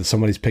fact that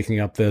somebody's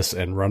picking up this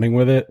and running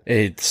with it.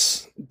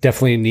 It's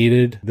definitely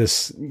needed.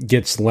 This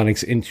gets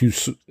Linux into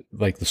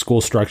the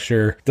school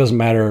structure. Doesn't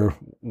matter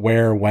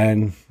where,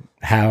 when,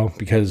 how,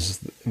 because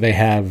they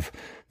have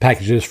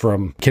packages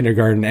from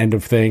kindergarten end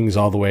of things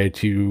all the way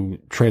to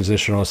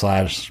transitional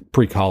 /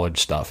 pre-college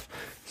stuff.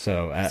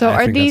 So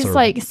are these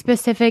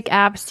specific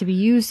apps to be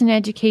used in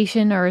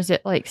education, or is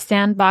it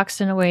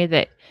sandboxed in a way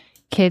that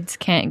kids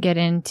can't get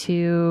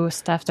into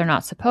stuff they're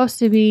not supposed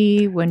to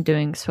be when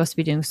supposed to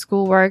be doing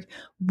schoolwork?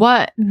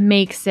 What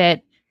makes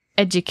it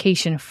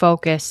education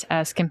focused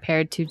as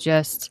compared to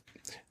just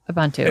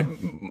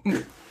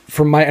Ubuntu?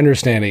 From my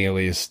understanding, at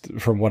least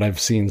from what I've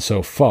seen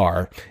so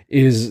far,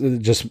 is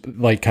just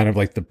kind of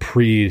the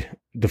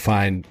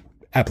predefined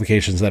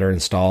applications that are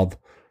installed.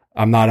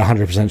 I'm not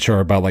 100%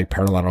 sure about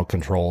parental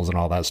controls and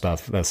all that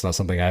stuff. That's not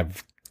something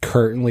I've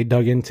currently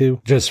dug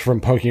into. Just from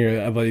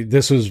poking,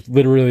 this was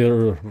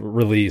literally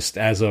released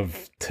as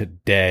of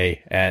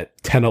today at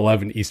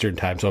 10:11 Eastern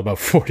time, so about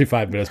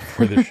 45 minutes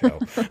before the show.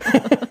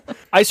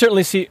 I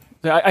certainly see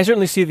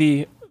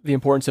the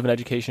importance of an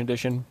education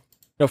edition.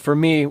 For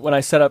me, when I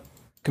set up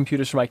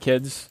computers for my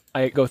kids,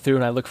 I go through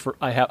and I look for.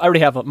 I already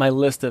have my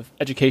list of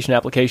education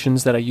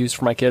applications that I use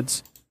for my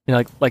kids.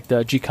 Like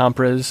the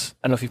Gcompras.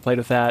 I don't know if you've played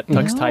with that.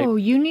 TuxType. No,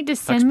 you need to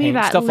send me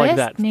that stuff list, like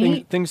that.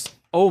 Nate. Things.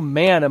 Oh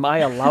man, am I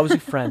a lousy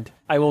friend?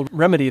 I will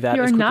remedy that.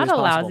 You're as quickly not as a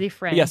possible. lousy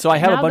friend. Yeah, so I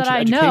have now a bunch that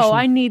of education. I know,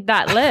 I need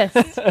that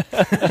list.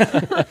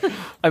 I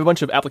have a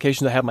bunch of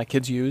applications I have my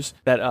kids use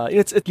that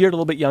it's geared a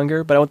little bit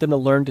younger, but I want them to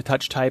learn to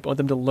touch type. I want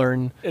them to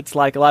learn. It's a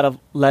lot of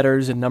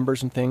letters and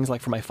numbers and things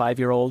for my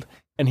 5-year-old.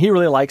 And he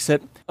really likes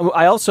it.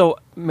 I also,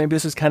 maybe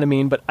this is kind of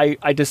mean, but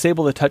I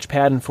disable the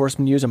touchpad and force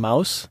him to use a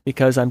mouse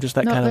because I'm just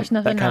that kind of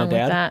dad. With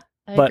that.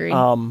 I agree.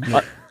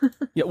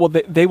 Well,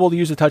 they will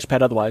use the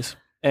touchpad otherwise,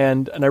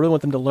 and I really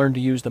want them to learn to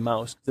use the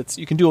mouse.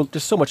 You can do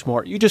just so much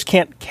more. You just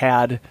can't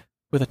CAD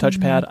with a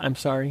touchpad. I'm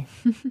sorry,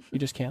 you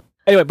just can't.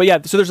 Anyway, but yeah,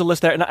 so there's a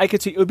list there, and I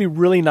could see it would be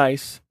really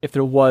nice if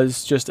there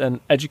was just an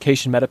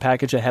education meta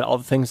package that had all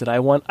the things that I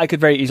want. I could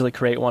very easily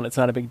create one. It's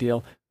not a big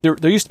deal. There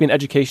used to be an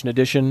education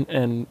edition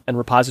and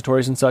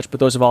repositories and such, but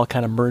those have all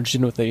kind of merged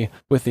in with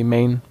the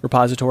main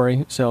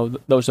repository, so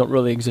those don't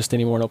really exist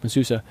anymore in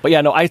OpenSUSE. But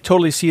yeah, no, I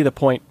totally see the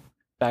point.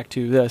 Back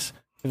to this,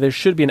 there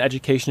should be an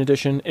education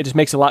edition. It just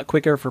makes it a lot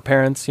quicker for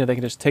parents. They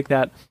can just take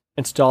that,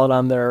 install it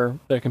on their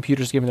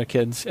computers given their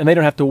kids, and they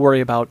don't have to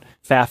worry about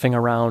faffing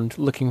around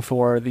looking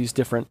for these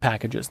different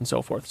packages and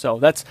so forth. So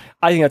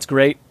I think that's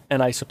great,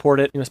 and I support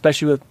it,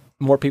 especially with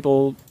more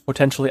people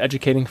potentially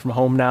educating from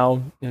home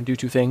now, due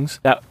to things.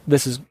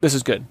 This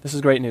is good. This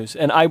is great news.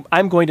 And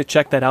I'm going to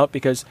check that out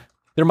because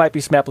there might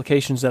be some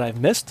applications that I've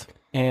missed.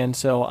 And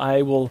so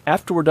I will,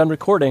 after we're done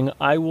recording,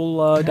 I will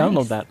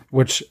download that.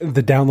 Which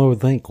the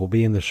download link will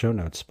be in the show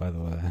notes, by the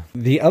way.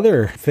 The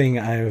other thing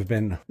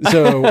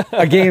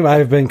a game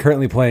I've been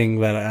currently playing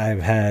that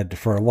I've had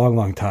for a long,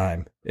 long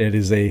time. It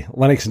is a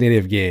Linux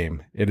native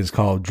game. It is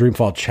called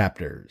Dreamfall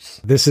Chapters.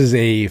 This is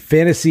a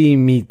fantasy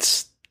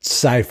meets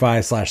sci-fi /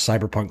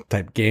 cyberpunk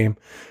type game,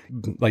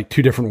 like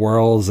two different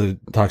worlds. It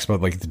talks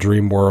about like the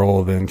dream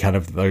world and kind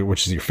of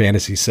which is your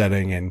fantasy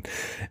setting, and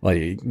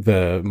like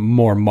the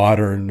more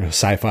modern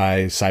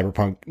sci-fi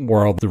cyberpunk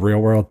world, the real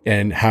world,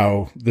 and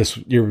how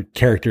your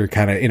character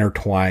kind of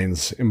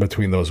intertwines in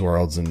between those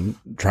worlds and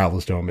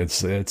travels to them.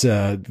 It's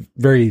a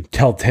very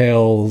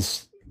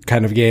Telltale's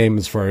kind of game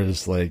as far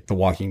as like The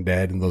Walking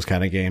Dead and those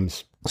kind of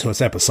games. So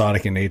it's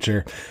episodic in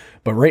nature.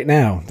 But right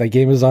now, that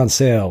game is on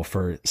sale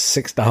for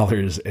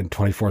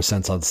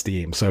 $6.24 on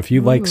Steam. So if you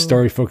like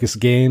story-focused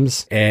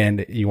games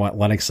and you want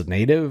Linux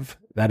native,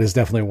 that is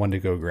definitely one to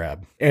go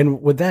grab.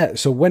 And with that,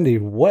 so Wendy,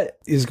 what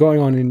is going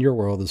on in your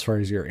world as far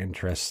as your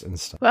interests and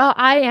stuff? Well,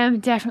 I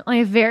am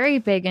definitely very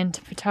big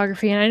into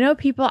photography. And I know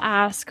people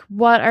ask,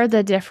 what are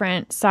the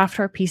different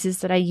software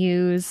pieces that I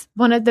use?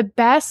 One of the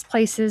best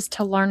places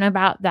to learn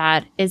about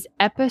that is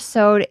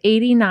episode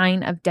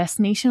 89 of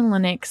Destination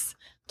Linux,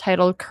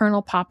 titled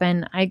Kernel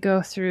Poppin'. I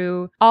go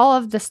through all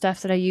of the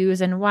stuff that I use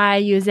and why I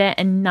use it,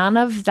 and none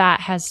of that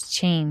has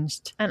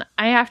changed. And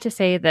I have to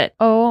say that,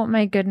 oh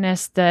my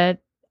goodness, the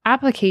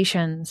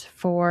applications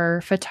for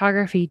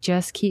photography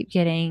just keep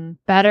getting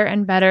better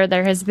and better.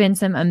 There has been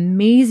some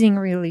amazing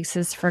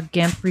releases for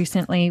GIMP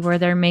recently where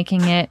they're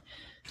making it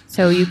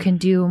so you can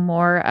do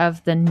more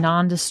of the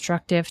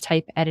non-destructive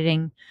type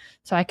editing.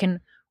 So I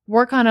can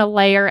work on a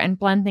layer and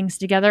blend things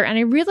together. And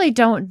I really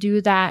don't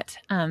do that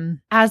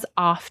as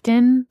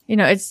often.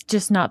 It's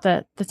just not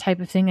the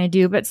type of thing I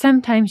do. But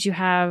sometimes you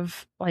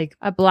have like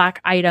a black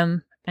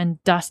item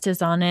and dust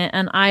is on it.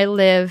 And I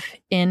live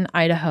in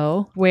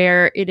Idaho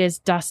where it is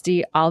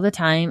dusty all the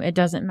time. It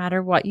doesn't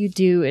matter what you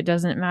do. It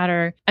doesn't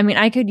matter. I mean,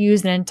 I could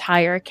use an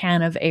entire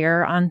can of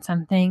air on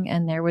something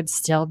and there would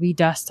still be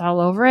dust all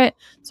over it.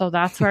 So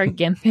that's where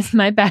GIMP is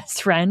my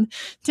best friend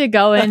to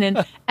go in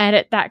and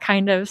edit that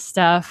kind of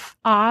stuff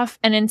off.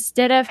 And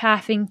instead of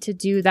having to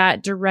do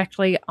that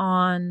directly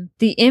on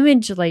the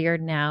image layer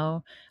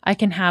now, I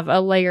can have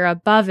a layer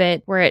above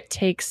it where it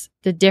takes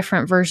the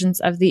different versions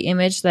of the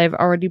image that I've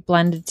already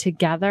blended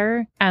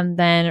together and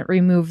then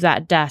remove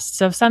that dust.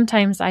 So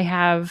sometimes I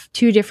have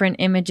two different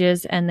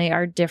images and they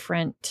are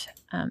different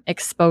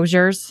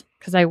exposures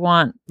because I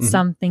want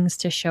some things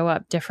to show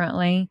up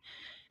differently.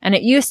 And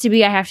it used to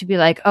be I have to be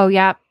like, oh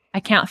yeah, I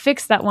can't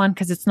fix that one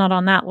because it's not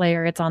on that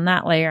layer. It's on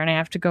that layer. And I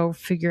have to go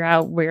figure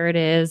out where it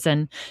is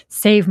and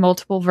save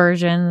multiple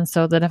versions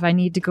so that if I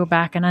need to go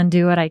back and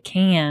undo it, I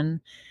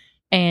can.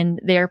 And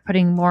they're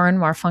putting more and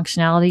more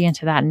functionality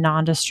into that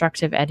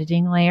non-destructive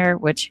editing layer,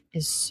 which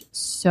is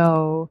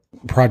so...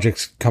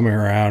 Projects coming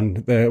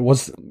around.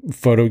 What's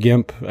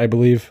PhotoGIMP, I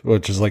believe,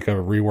 which is like a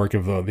rework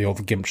of the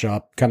old GIMP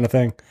shop kind of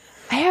thing.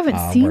 I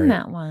haven't seen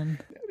that one.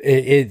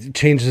 It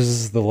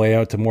changes the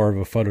layout to more of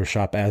a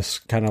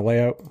Photoshop-esque kind of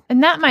layout.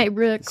 And that might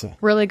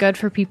really good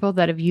for people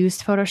that have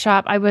used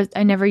Photoshop.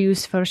 I never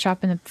used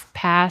Photoshop in the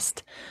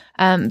past.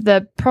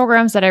 The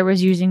programs that I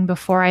was using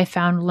before I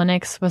found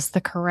Linux was the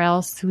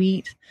Corel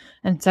suite.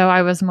 And so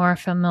I was more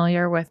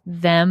familiar with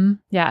them.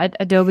 Yeah,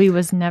 Adobe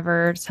was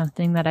never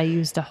something that I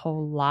used a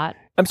whole lot.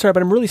 I'm sorry,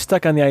 but I'm really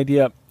stuck on the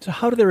idea. So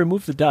how do they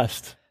remove the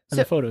dust in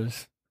the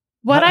photos?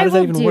 What I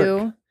will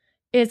do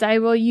is I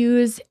will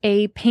use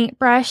a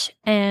paintbrush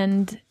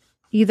and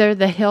either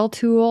the Hill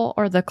tool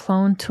or the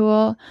Clone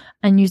tool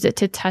and use it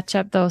to touch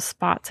up those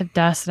spots of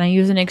dust. And I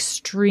use an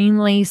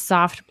extremely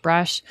soft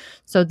brush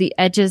so the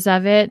edges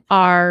of it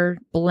are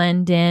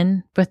blend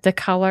in with the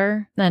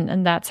color.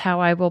 And that's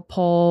how I will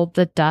pull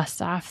the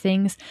dust off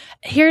things.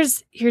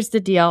 Here's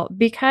the deal.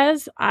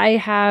 Because I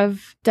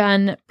have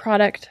done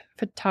product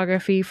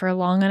photography for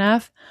long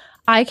enough,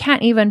 I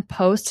can't even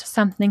post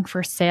something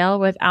for sale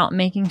without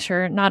making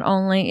sure not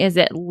only is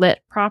it lit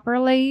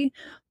properly,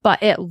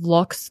 but it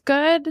looks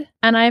good.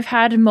 And I've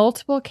had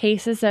multiple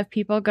cases of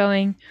people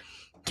going,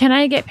 can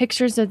I get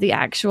pictures of the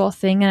actual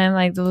thing? And I'm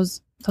like,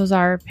 those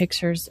are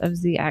pictures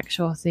of the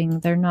actual thing.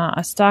 They're not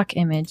a stock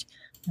image.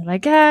 They're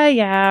like,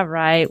 yeah,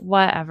 right,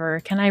 whatever.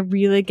 Can I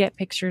really get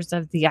pictures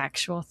of the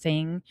actual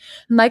thing?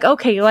 I'm like,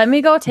 okay, let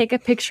me go take a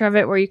picture of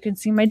it where you can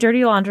see my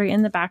dirty laundry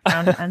in the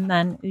background. And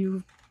then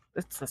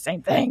it's the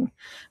same thing.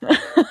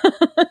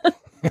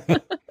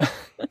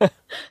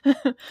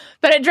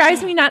 But it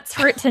drives me nuts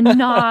for it to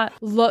not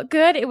look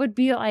good. It would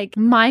be like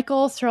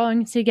Michael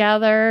throwing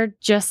together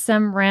just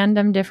some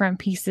random different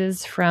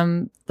pieces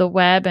from the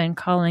web and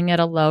calling it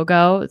a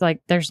logo.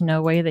 Like, there's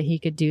no way that he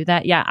could do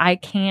that. Yeah, I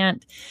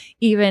can't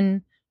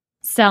even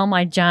sell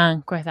my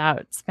junk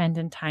without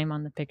spending time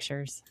on the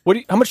pictures.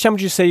 How much time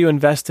would you say you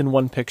invest in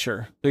one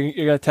picture? You're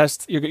going to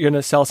test, you're going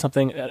to sell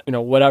something,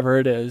 whatever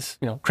it is,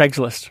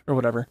 Craigslist or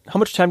whatever. How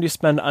much time do you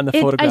spend on the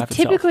photograph itself?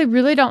 I typically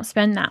really don't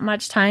spend that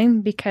much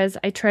time because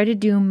I try to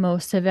do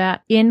most of it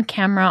in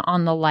camera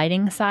on the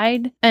lighting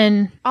side.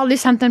 And I'll do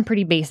something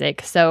pretty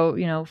basic. So,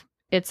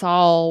 it's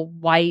all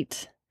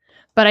white,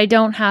 but I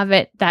don't have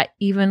it that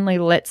evenly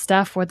lit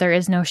stuff where there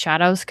is no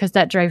shadows because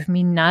that drives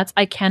me nuts.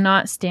 I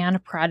cannot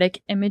stand product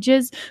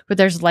images where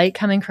there's light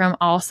coming from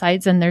all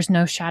sides and there's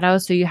no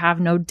shadows, so you have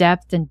no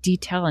depth and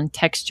detail and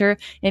texture.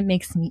 It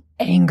makes me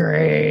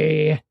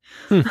angry.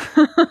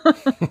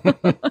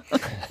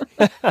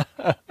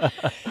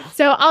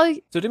 So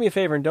do me a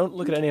favor and don't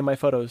look at any of my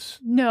photos.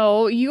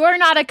 No, you are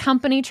not a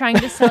company trying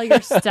to sell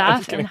your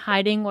stuff and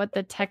hiding what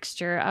the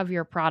texture of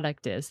your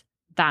product is.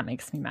 That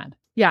makes me mad.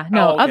 Yeah,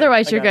 no, okay.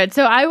 Otherwise you're good.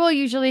 So I will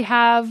usually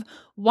have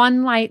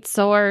one light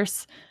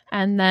source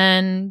and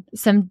then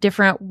some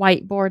different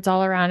whiteboards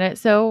all around it.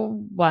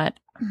 So what?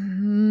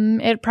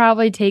 It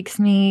probably takes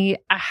me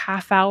a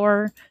half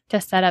hour to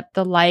set up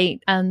the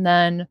light, and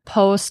then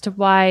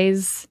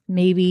post-wise,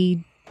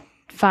 maybe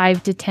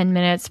 5 to 10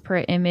 minutes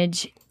per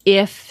image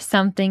if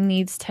something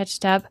needs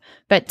touched up.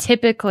 But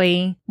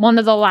typically, one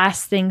of the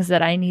last things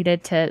that I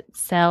needed to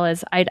sell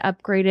is I'd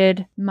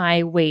upgraded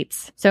my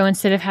weights. So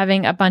instead of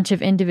having a bunch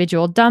of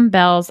individual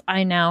dumbbells,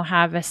 I now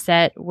have a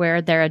set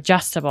where they're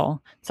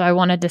adjustable. So I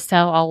wanted to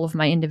sell all of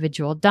my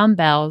individual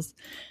dumbbells.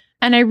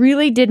 And I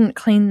really didn't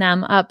clean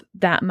them up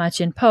that much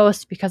in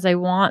post because I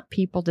want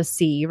people to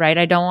see, right?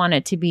 I don't want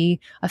it to be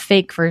a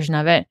fake version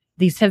of it.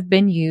 These have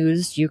been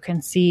used. You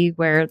can see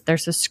where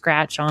there's a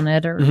scratch on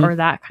it or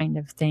that kind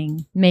of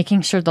thing.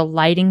 Making sure the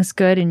lighting's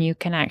good and you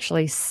can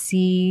actually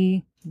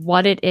see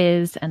what it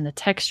is and the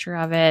texture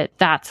of it.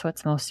 That's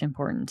what's most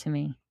important to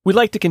me. We'd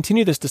like to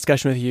continue this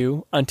discussion with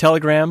you on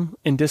Telegram,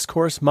 in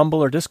Discourse,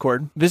 Mumble, or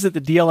Discord. Visit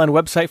the DLN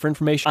website for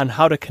information on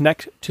how to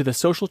connect to the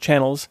social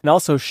channels and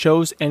also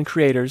shows and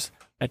creators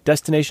at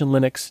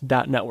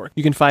destinationlinux.network.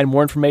 You can find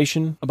more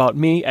information about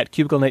me at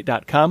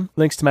cubiclenate.com.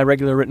 Links to my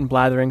regular written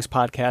blatherings,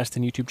 podcast,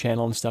 and YouTube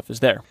channel and stuff is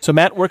there. So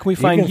Matt, where can we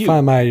find you? You can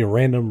find my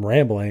random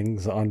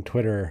ramblings on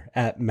Twitter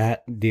at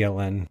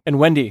MattDLN. And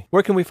Wendy,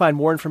 where can we find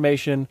more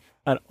information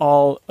on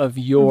all of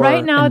your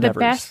Right now, endeavors? The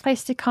best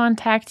place to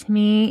contact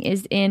me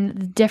is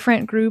in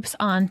different groups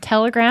on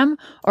Telegram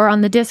or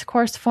on the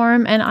Discourse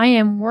forum, and I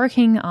am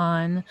working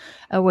on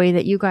a way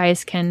that you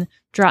guys can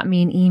drop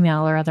me an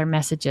email or other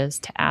messages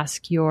to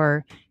ask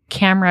your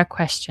camera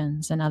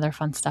questions and other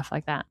fun stuff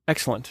like that.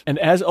 Excellent. And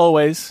as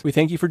always, we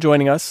thank you for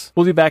joining us.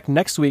 We'll be back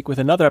next week with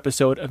another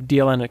episode of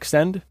DLN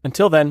Extend.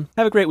 Until then,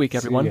 have a great week,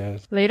 everyone.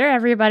 Later,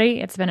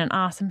 everybody. It's been an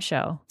awesome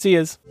show. See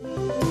yous.